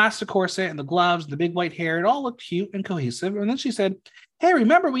 The plastic corset and the gloves, the big white hair, it all looked cute and cohesive. And then she said, hey,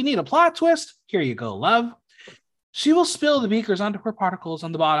 remember, we need a plot twist. Here you go, love. She will spill the beakers onto her particles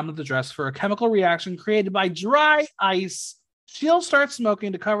on the bottom of the dress for a chemical reaction created by dry ice. She'll start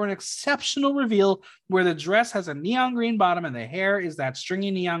smoking to cover an exceptional reveal where the dress has a neon green bottom and the hair is that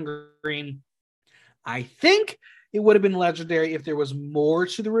stringy neon green. I think it would have been legendary if there was more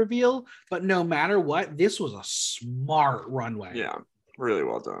to the reveal, but no matter what, this was a smart runway. Yeah, really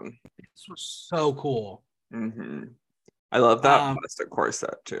well done. This was so cool. Mm-hmm. I love that plastic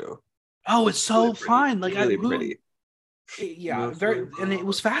corset too. Oh, it's so really fine. Like really pretty. Yeah, very, and it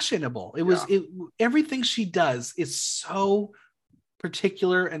was fashionable. It was everything she does is so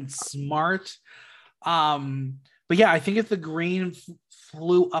particular and smart. But yeah, I think if the green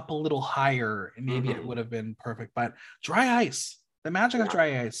flew up a little higher, maybe it would have been perfect. But dry ice, the magic of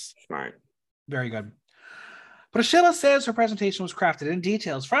dry ice. Smart. Very good. Priscilla says her presentation was crafted in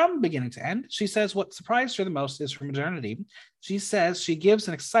details from beginning to end. She says what surprised her the most is her modernity. She says she gives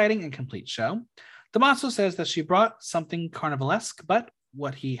an exciting and complete show. Tommaso says that she brought something carnivalesque, but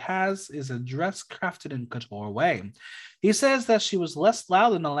what he has is a dress crafted in couture way. He says that she was less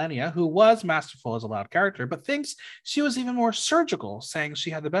loud than Nalenia, who was masterful as a loud character, but thinks she was even more surgical, saying she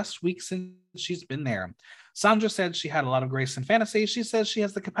had the best week since she's been there. Sandra said she had a lot of grace and fantasy. She says she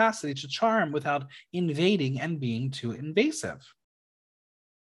has the capacity to charm without invading and being too invasive.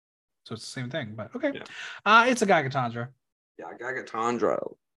 So it's the same thing, but okay. Yeah. It's a Gagatandra. Yeah,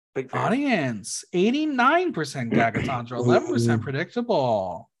 Gagatandra. Big fan. Audience, 89% Gagatandra, 11%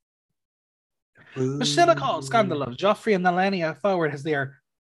 predictable. Priscilla calls Scandalo, Joffrey and Nalenia forward as they are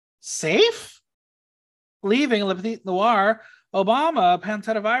safe, leaving Le Petit Noir, Obama,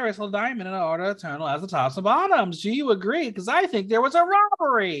 Pantera La Diamond, and Order Eternal as the tops and bottoms. Do you agree? Because I think there was a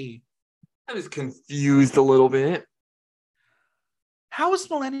robbery. I was confused a little bit. How is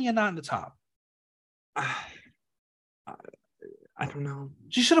Millennia not in the top? I don't know.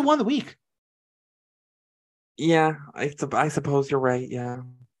 She should have won the week. Yeah, I suppose you're right. Yeah.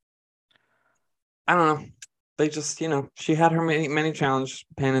 I don't know. They just, she had her many challenge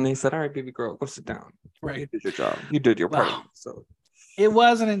pin, and they said, "All right, baby girl, go sit down. Right. You did your job. You did your part." So it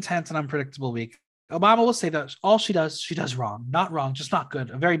was an intense and unpredictable week. Obama will say that all she does wrong. Not wrong, just not good.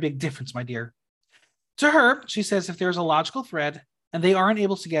 A very big difference, my dear. To her, she says if there's a logical thread and they aren't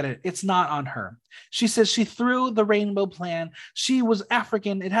able to get it, it's not on her. She says she threw the rainbow plan. She was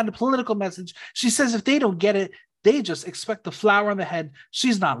African. It had a political message. She says if they don't get it, they just expect the flower on the head.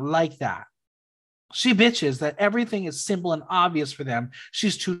 She's not like that. She bitches that everything is simple and obvious for them.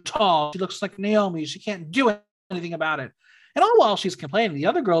 She's too tall. She looks like Naomi. She can't do anything about it. And all while she's complaining, the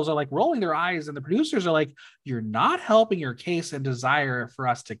other girls are like rolling their eyes, and the producers are like, "You're not helping your case and desire for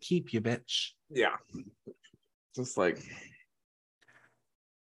us to keep you, bitch." Yeah. Just like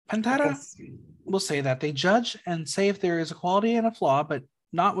Pantera will say that they judge and say if there is a quality and a flaw, but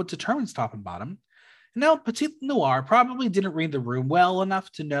not what determines top and bottom. Now, Petite Noir probably didn't read the room well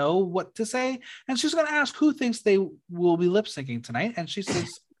enough to know what to say, and she's going to ask who thinks they will be lip syncing tonight, and she says,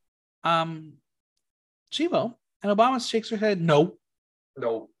 Chivo. And Obama shakes her head, no.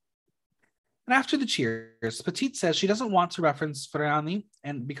 No. And after the cheers, Petite says she doesn't want to reference Ferrani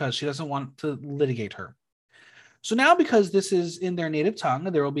and because she doesn't want to litigate her. So now, because this is in their native tongue,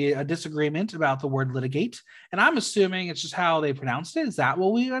 there will be a disagreement about the word litigate. And I'm assuming it's just how they pronounced it. Is that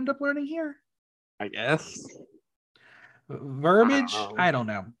what we end up learning here? I guess. Verbiage? I don't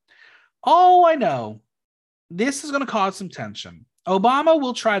know. All I know, this is going to cause some tension. Obama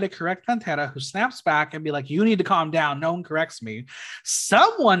will try to correct Pantera, who snaps back and be like, "You need to calm down. No one corrects me."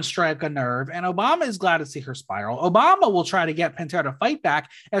 Someone strike a nerve, and Obama is glad to see her spiral. Obama will try to get Pantera to fight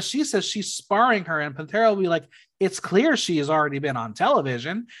back, as she says she's sparring her, and Pantera will be like, "It's clear she has already been on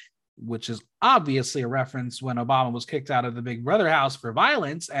television," which is obviously a reference when Obama was kicked out of the Big Brother house for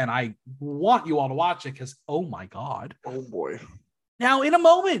violence, and I want you all to watch it because, oh my God. Oh boy. Now, in a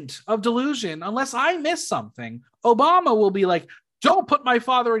moment of delusion, unless I miss something, Obama will be like, "Don't put my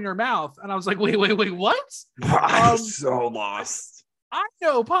father in your mouth." And I was like, wait, what? I'm so lost. I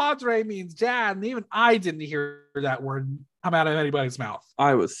know Padre means dad, and even I didn't hear that word come out of anybody's mouth.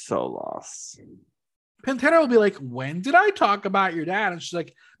 I was so lost. Pantera will be like, "When did I talk about your dad?" And she's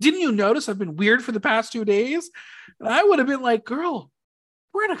like, "Didn't you notice I've been weird for the past 2 days?" And I would have been like, "Girl,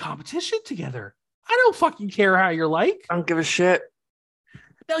 we're in a competition together. I don't fucking care how you're like. I don't give a shit."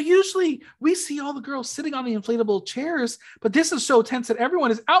 Now, usually we see all the girls sitting on the inflatable chairs, but this is so tense that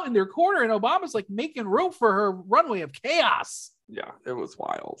everyone is out in their corner, and Obama's like making room for her runway of chaos. Yeah, it was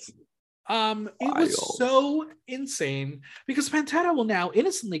wild. It was so insane because Pantera will now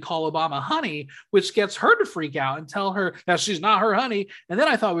innocently call Obama honey, which gets her to freak out and tell her that she's not her honey. And then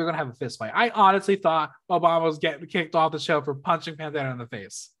I thought we were going to have a fist fight. I honestly thought Obama was getting kicked off the show for punching Pantera in the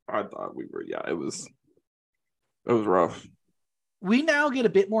face. I thought we were, it was rough. We now get a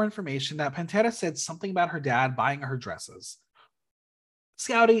bit more information that Pantera said something about her dad buying her dresses.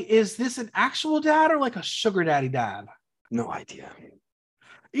 Scouty, is this an actual dad or like a sugar daddy dad? No idea.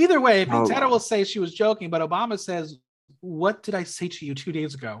 Either way, Pantera will say she was joking, but Obama says, "What did I say to you 2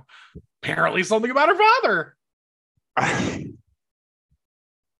 days ago?" Apparently something about her father.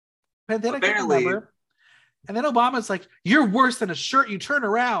 Pantera gets the number. And then Obama's like, "You're worse than a shirt you turn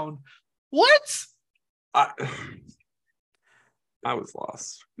around." What? I was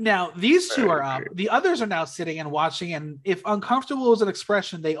lost. Now, these two are up. The others are now sitting and watching, and if uncomfortable was an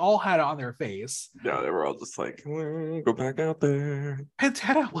expression, they all had it on their face. Yeah, they were all just like, "Go back out there."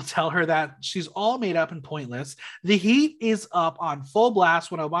 Pantera will tell her that she's all made up and pointless. The heat is up on full blast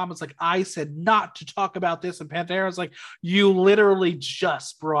when Obama's like, "I said not to talk about this," and Pantera's like, "You literally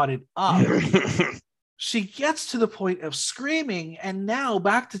just brought it up." She gets to the point of screaming, and now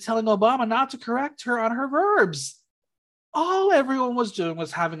back to telling Obama not to correct her on her verbs. All everyone was doing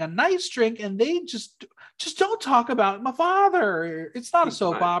was having a nice drink, and they just don't talk about my father. It's not a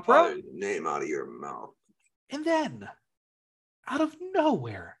soap opera. Name out of your mouth. And then, out of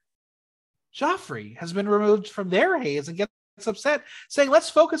nowhere, Joffrey has been removed from their haze and gets upset, saying, "Let's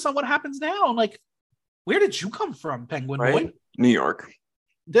focus on what happens now." I'm like, where did you come from, Penguin Boy? New York.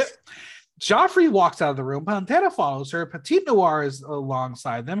 Joffrey walks out of the room. Pantera follows her. Petite Noir is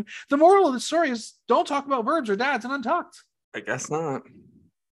alongside them. The moral of the story is don't talk about verbs or dads and Untucked. I guess not.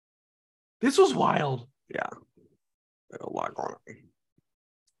 This was wild. Yeah. A lot going on.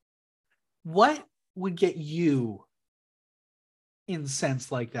 What would get you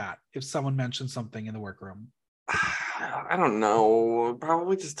incensed like that if someone mentioned something in the workroom? I don't know.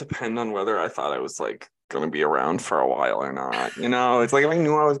 Probably just depend on whether I thought I was like gonna be around for a while or not. It's like if I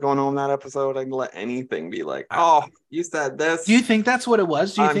knew I was going home that episode, I'd let anything be like, oh, you said this. Do you think that's what it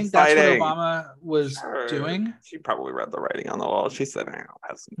was? Do you think that's what Obama was doing? She probably read the writing on the wall. She said,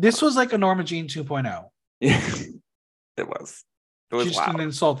 this was like a Norma Jean 2.0. Yeah, it was. It was. She just didn't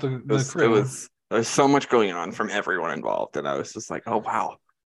insult the crew. There was so much going on from everyone involved, and I was just like, oh wow.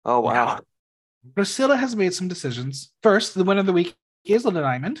 Yeah. Priscilla has made some decisions. First, the winner of the week is Linda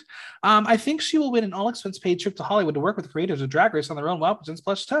Diamond. I think she will win an all-expense paid trip to Hollywood to work with creators of Drag Race on their own WoW Presents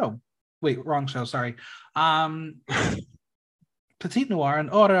Plush Toe. Wait, wrong show, sorry. Petite Noir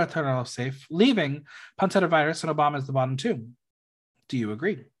and Ora Eternal safe, leaving Pantera Virus and Obama as the bottom two. Do you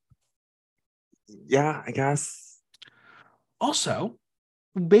agree? Yeah, I guess. Also,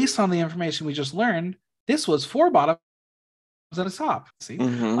 based on the information we just learned, this was 4 bottoms at the top. See?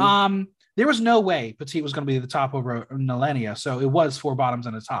 Mm-hmm. There was no way Petite was going to be the top over Nilenia, so it was 4 bottoms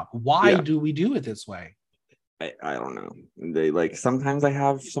and a top. Why do we do it this way? I don't know. They sometimes I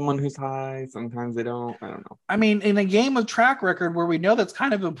have someone who's high, sometimes they don't. I don't know. I mean, in a game of track record where we know that's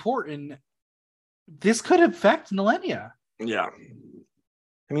kind of important, this could affect Nilenia. Yeah.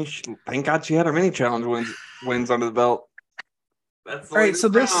 I mean, thank God she had her mini challenge wins under the belt. That's all right. So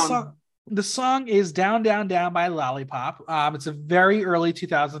the song is "Down, Down, Down" by Lollipop. It's a very early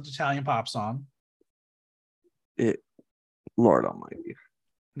 2000s Italian pop song. Lord Almighty.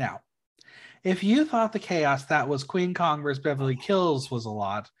 Now, if you thought the chaos that was Queen Kong versus Beverly Kills was a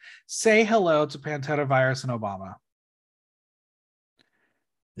lot, say hello to Pantera Virus and Obama.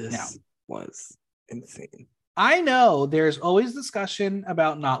 This was insane. I know there's always discussion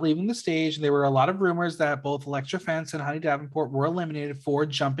about not leaving the stage. There were a lot of rumors that both Elektra Fence and Honey Davenport were eliminated for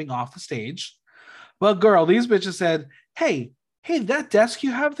jumping off the stage. But girl, these bitches said, hey, that desk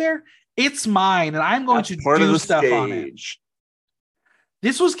you have there, it's mine, and I'm going to do stuff on it.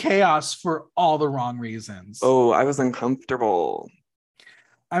 This was chaos for all the wrong reasons. Oh, I was uncomfortable.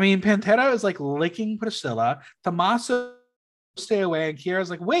 I mean, Pantera is like licking Priscilla. Tommaso stay away, and Kiera's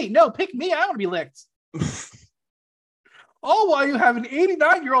like, wait, no, pick me. I want to be licked. All while you have an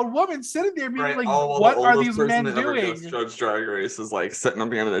 89-year-old woman sitting there being like, what are these men doing? Judge Drag Race is like sitting up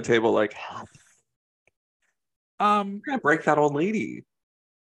behind the table like, I'm gonna break that old lady.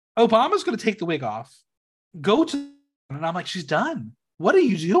 Obama's gonna take the wig off, go to, and I'm like, she's done. What are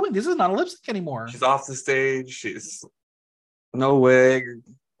you doing? This is not a lipstick anymore. She's off the stage. She's no wig,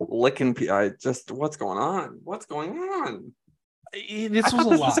 licking. What's going on? What's going on? This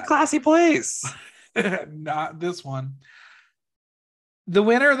was a classy place. Not this one. The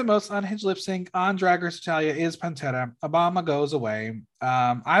winner of the most unhinged lip sync on Drag Race Italia is Pantera. Obama goes away.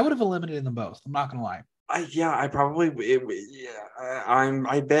 I would have eliminated them both. I'm not gonna lie. I probably.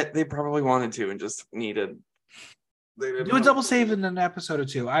 I bet they probably wanted to and just needed. Do a double save in an episode or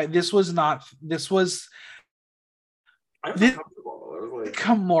two. This was a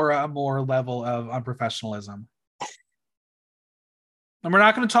more level of unprofessionalism. And we're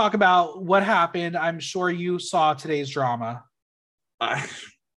not going to talk about what happened. I'm sure you saw today's drama.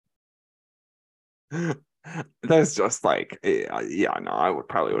 That's just like, I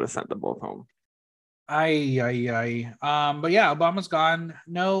would have sent them both home. But yeah, Obama's gone.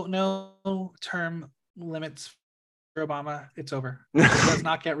 No term limits for Obama. It's over. He does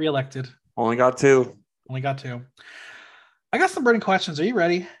not get reelected. Only got two. I got some burning questions. Are you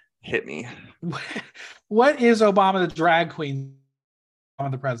ready? Hit me. What is Obama the drag queen?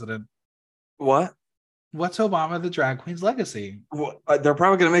 Obama the president? What? What's Obama the drag queen's legacy? Well, they're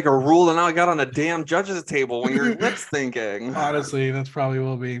probably going to make a rule that now I got on a damn judge's table when you're lip syncing. Honestly, that's probably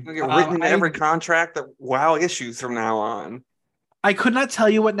will be. Get written into every contract that WoW issues from now on. I could not tell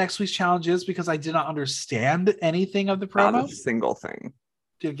you what next week's challenge is because I did not understand anything of the promo. Not a single thing.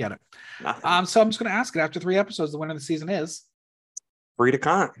 Didn't get it. Nothing. So I'm just going to ask it. After 3 episodes, the winner of the season is Frida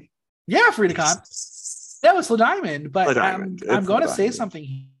Khan. Yeah, Frida Khan. That was LaDiamond, but I'm going to say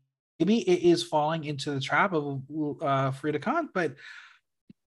something. Maybe it is falling into the trap of Frida Khan, but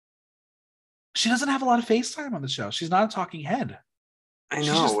she doesn't have a lot of face time on the show. She's not a talking head. I know.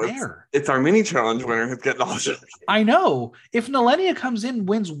 She's just there. It's our mini challenge winner who's getting all shit. I know. If Nilenia comes in,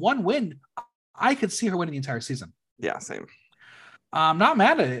 wins 1 win, I could see her winning the entire season. Yeah, same. I'm not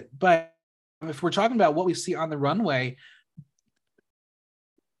mad at it, but if we're talking about what we see on the runway,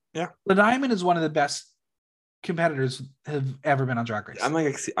 LaDiamond is one of the best competitors have ever been on Drag Race.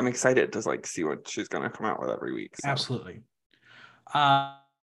 I'm excited to see what she's gonna come out with every week. So. Absolutely.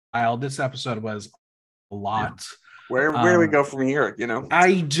 This episode was a lot. Where do we go from here?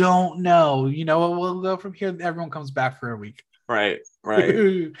 I don't know. We'll go from here. Everyone comes back for a week. Right.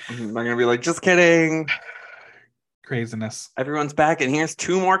 I'm gonna be like, just kidding. Craziness. Everyone's back, and here's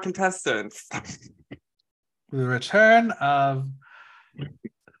 2 more contestants. The return of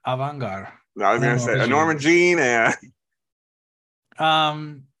Avant-Garde. I was going to say a Norma Jean and...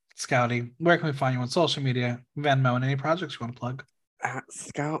 Scouty, where can we find you on social media, Venmo, and any projects you want to plug?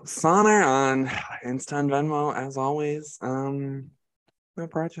 Scout Sonner on Insta and Venmo, as always. No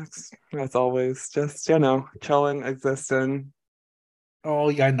projects, as always. Just, chilling, existing. Oh,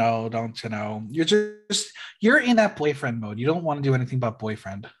 yeah, I know. Don't you know? You're in that boyfriend mode. You don't want to do anything but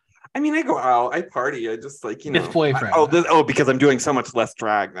boyfriend. I mean, I go out, I party. I just With boyfriend. Because I'm doing so much less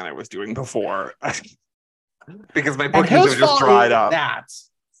drag than I was doing before. Because my bookings are just dried up.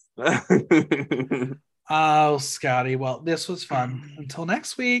 Oh, Scotty. Well, this was fun. Until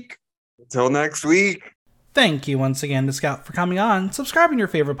next week. Thank you once again to Scout for coming on. Subscribe on your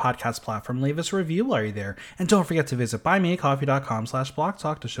favorite podcast platform. Leave us a review while you're there. And don't forget to visit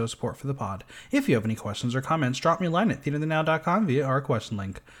buymeacoffee.com/blocktalk to show support for the pod. If you have any questions or comments, drop me a line at theaterthenow.com via our question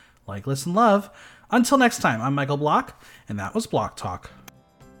link. Like, listen, love. Until next time, I'm Michael Block, and that was Block Talk.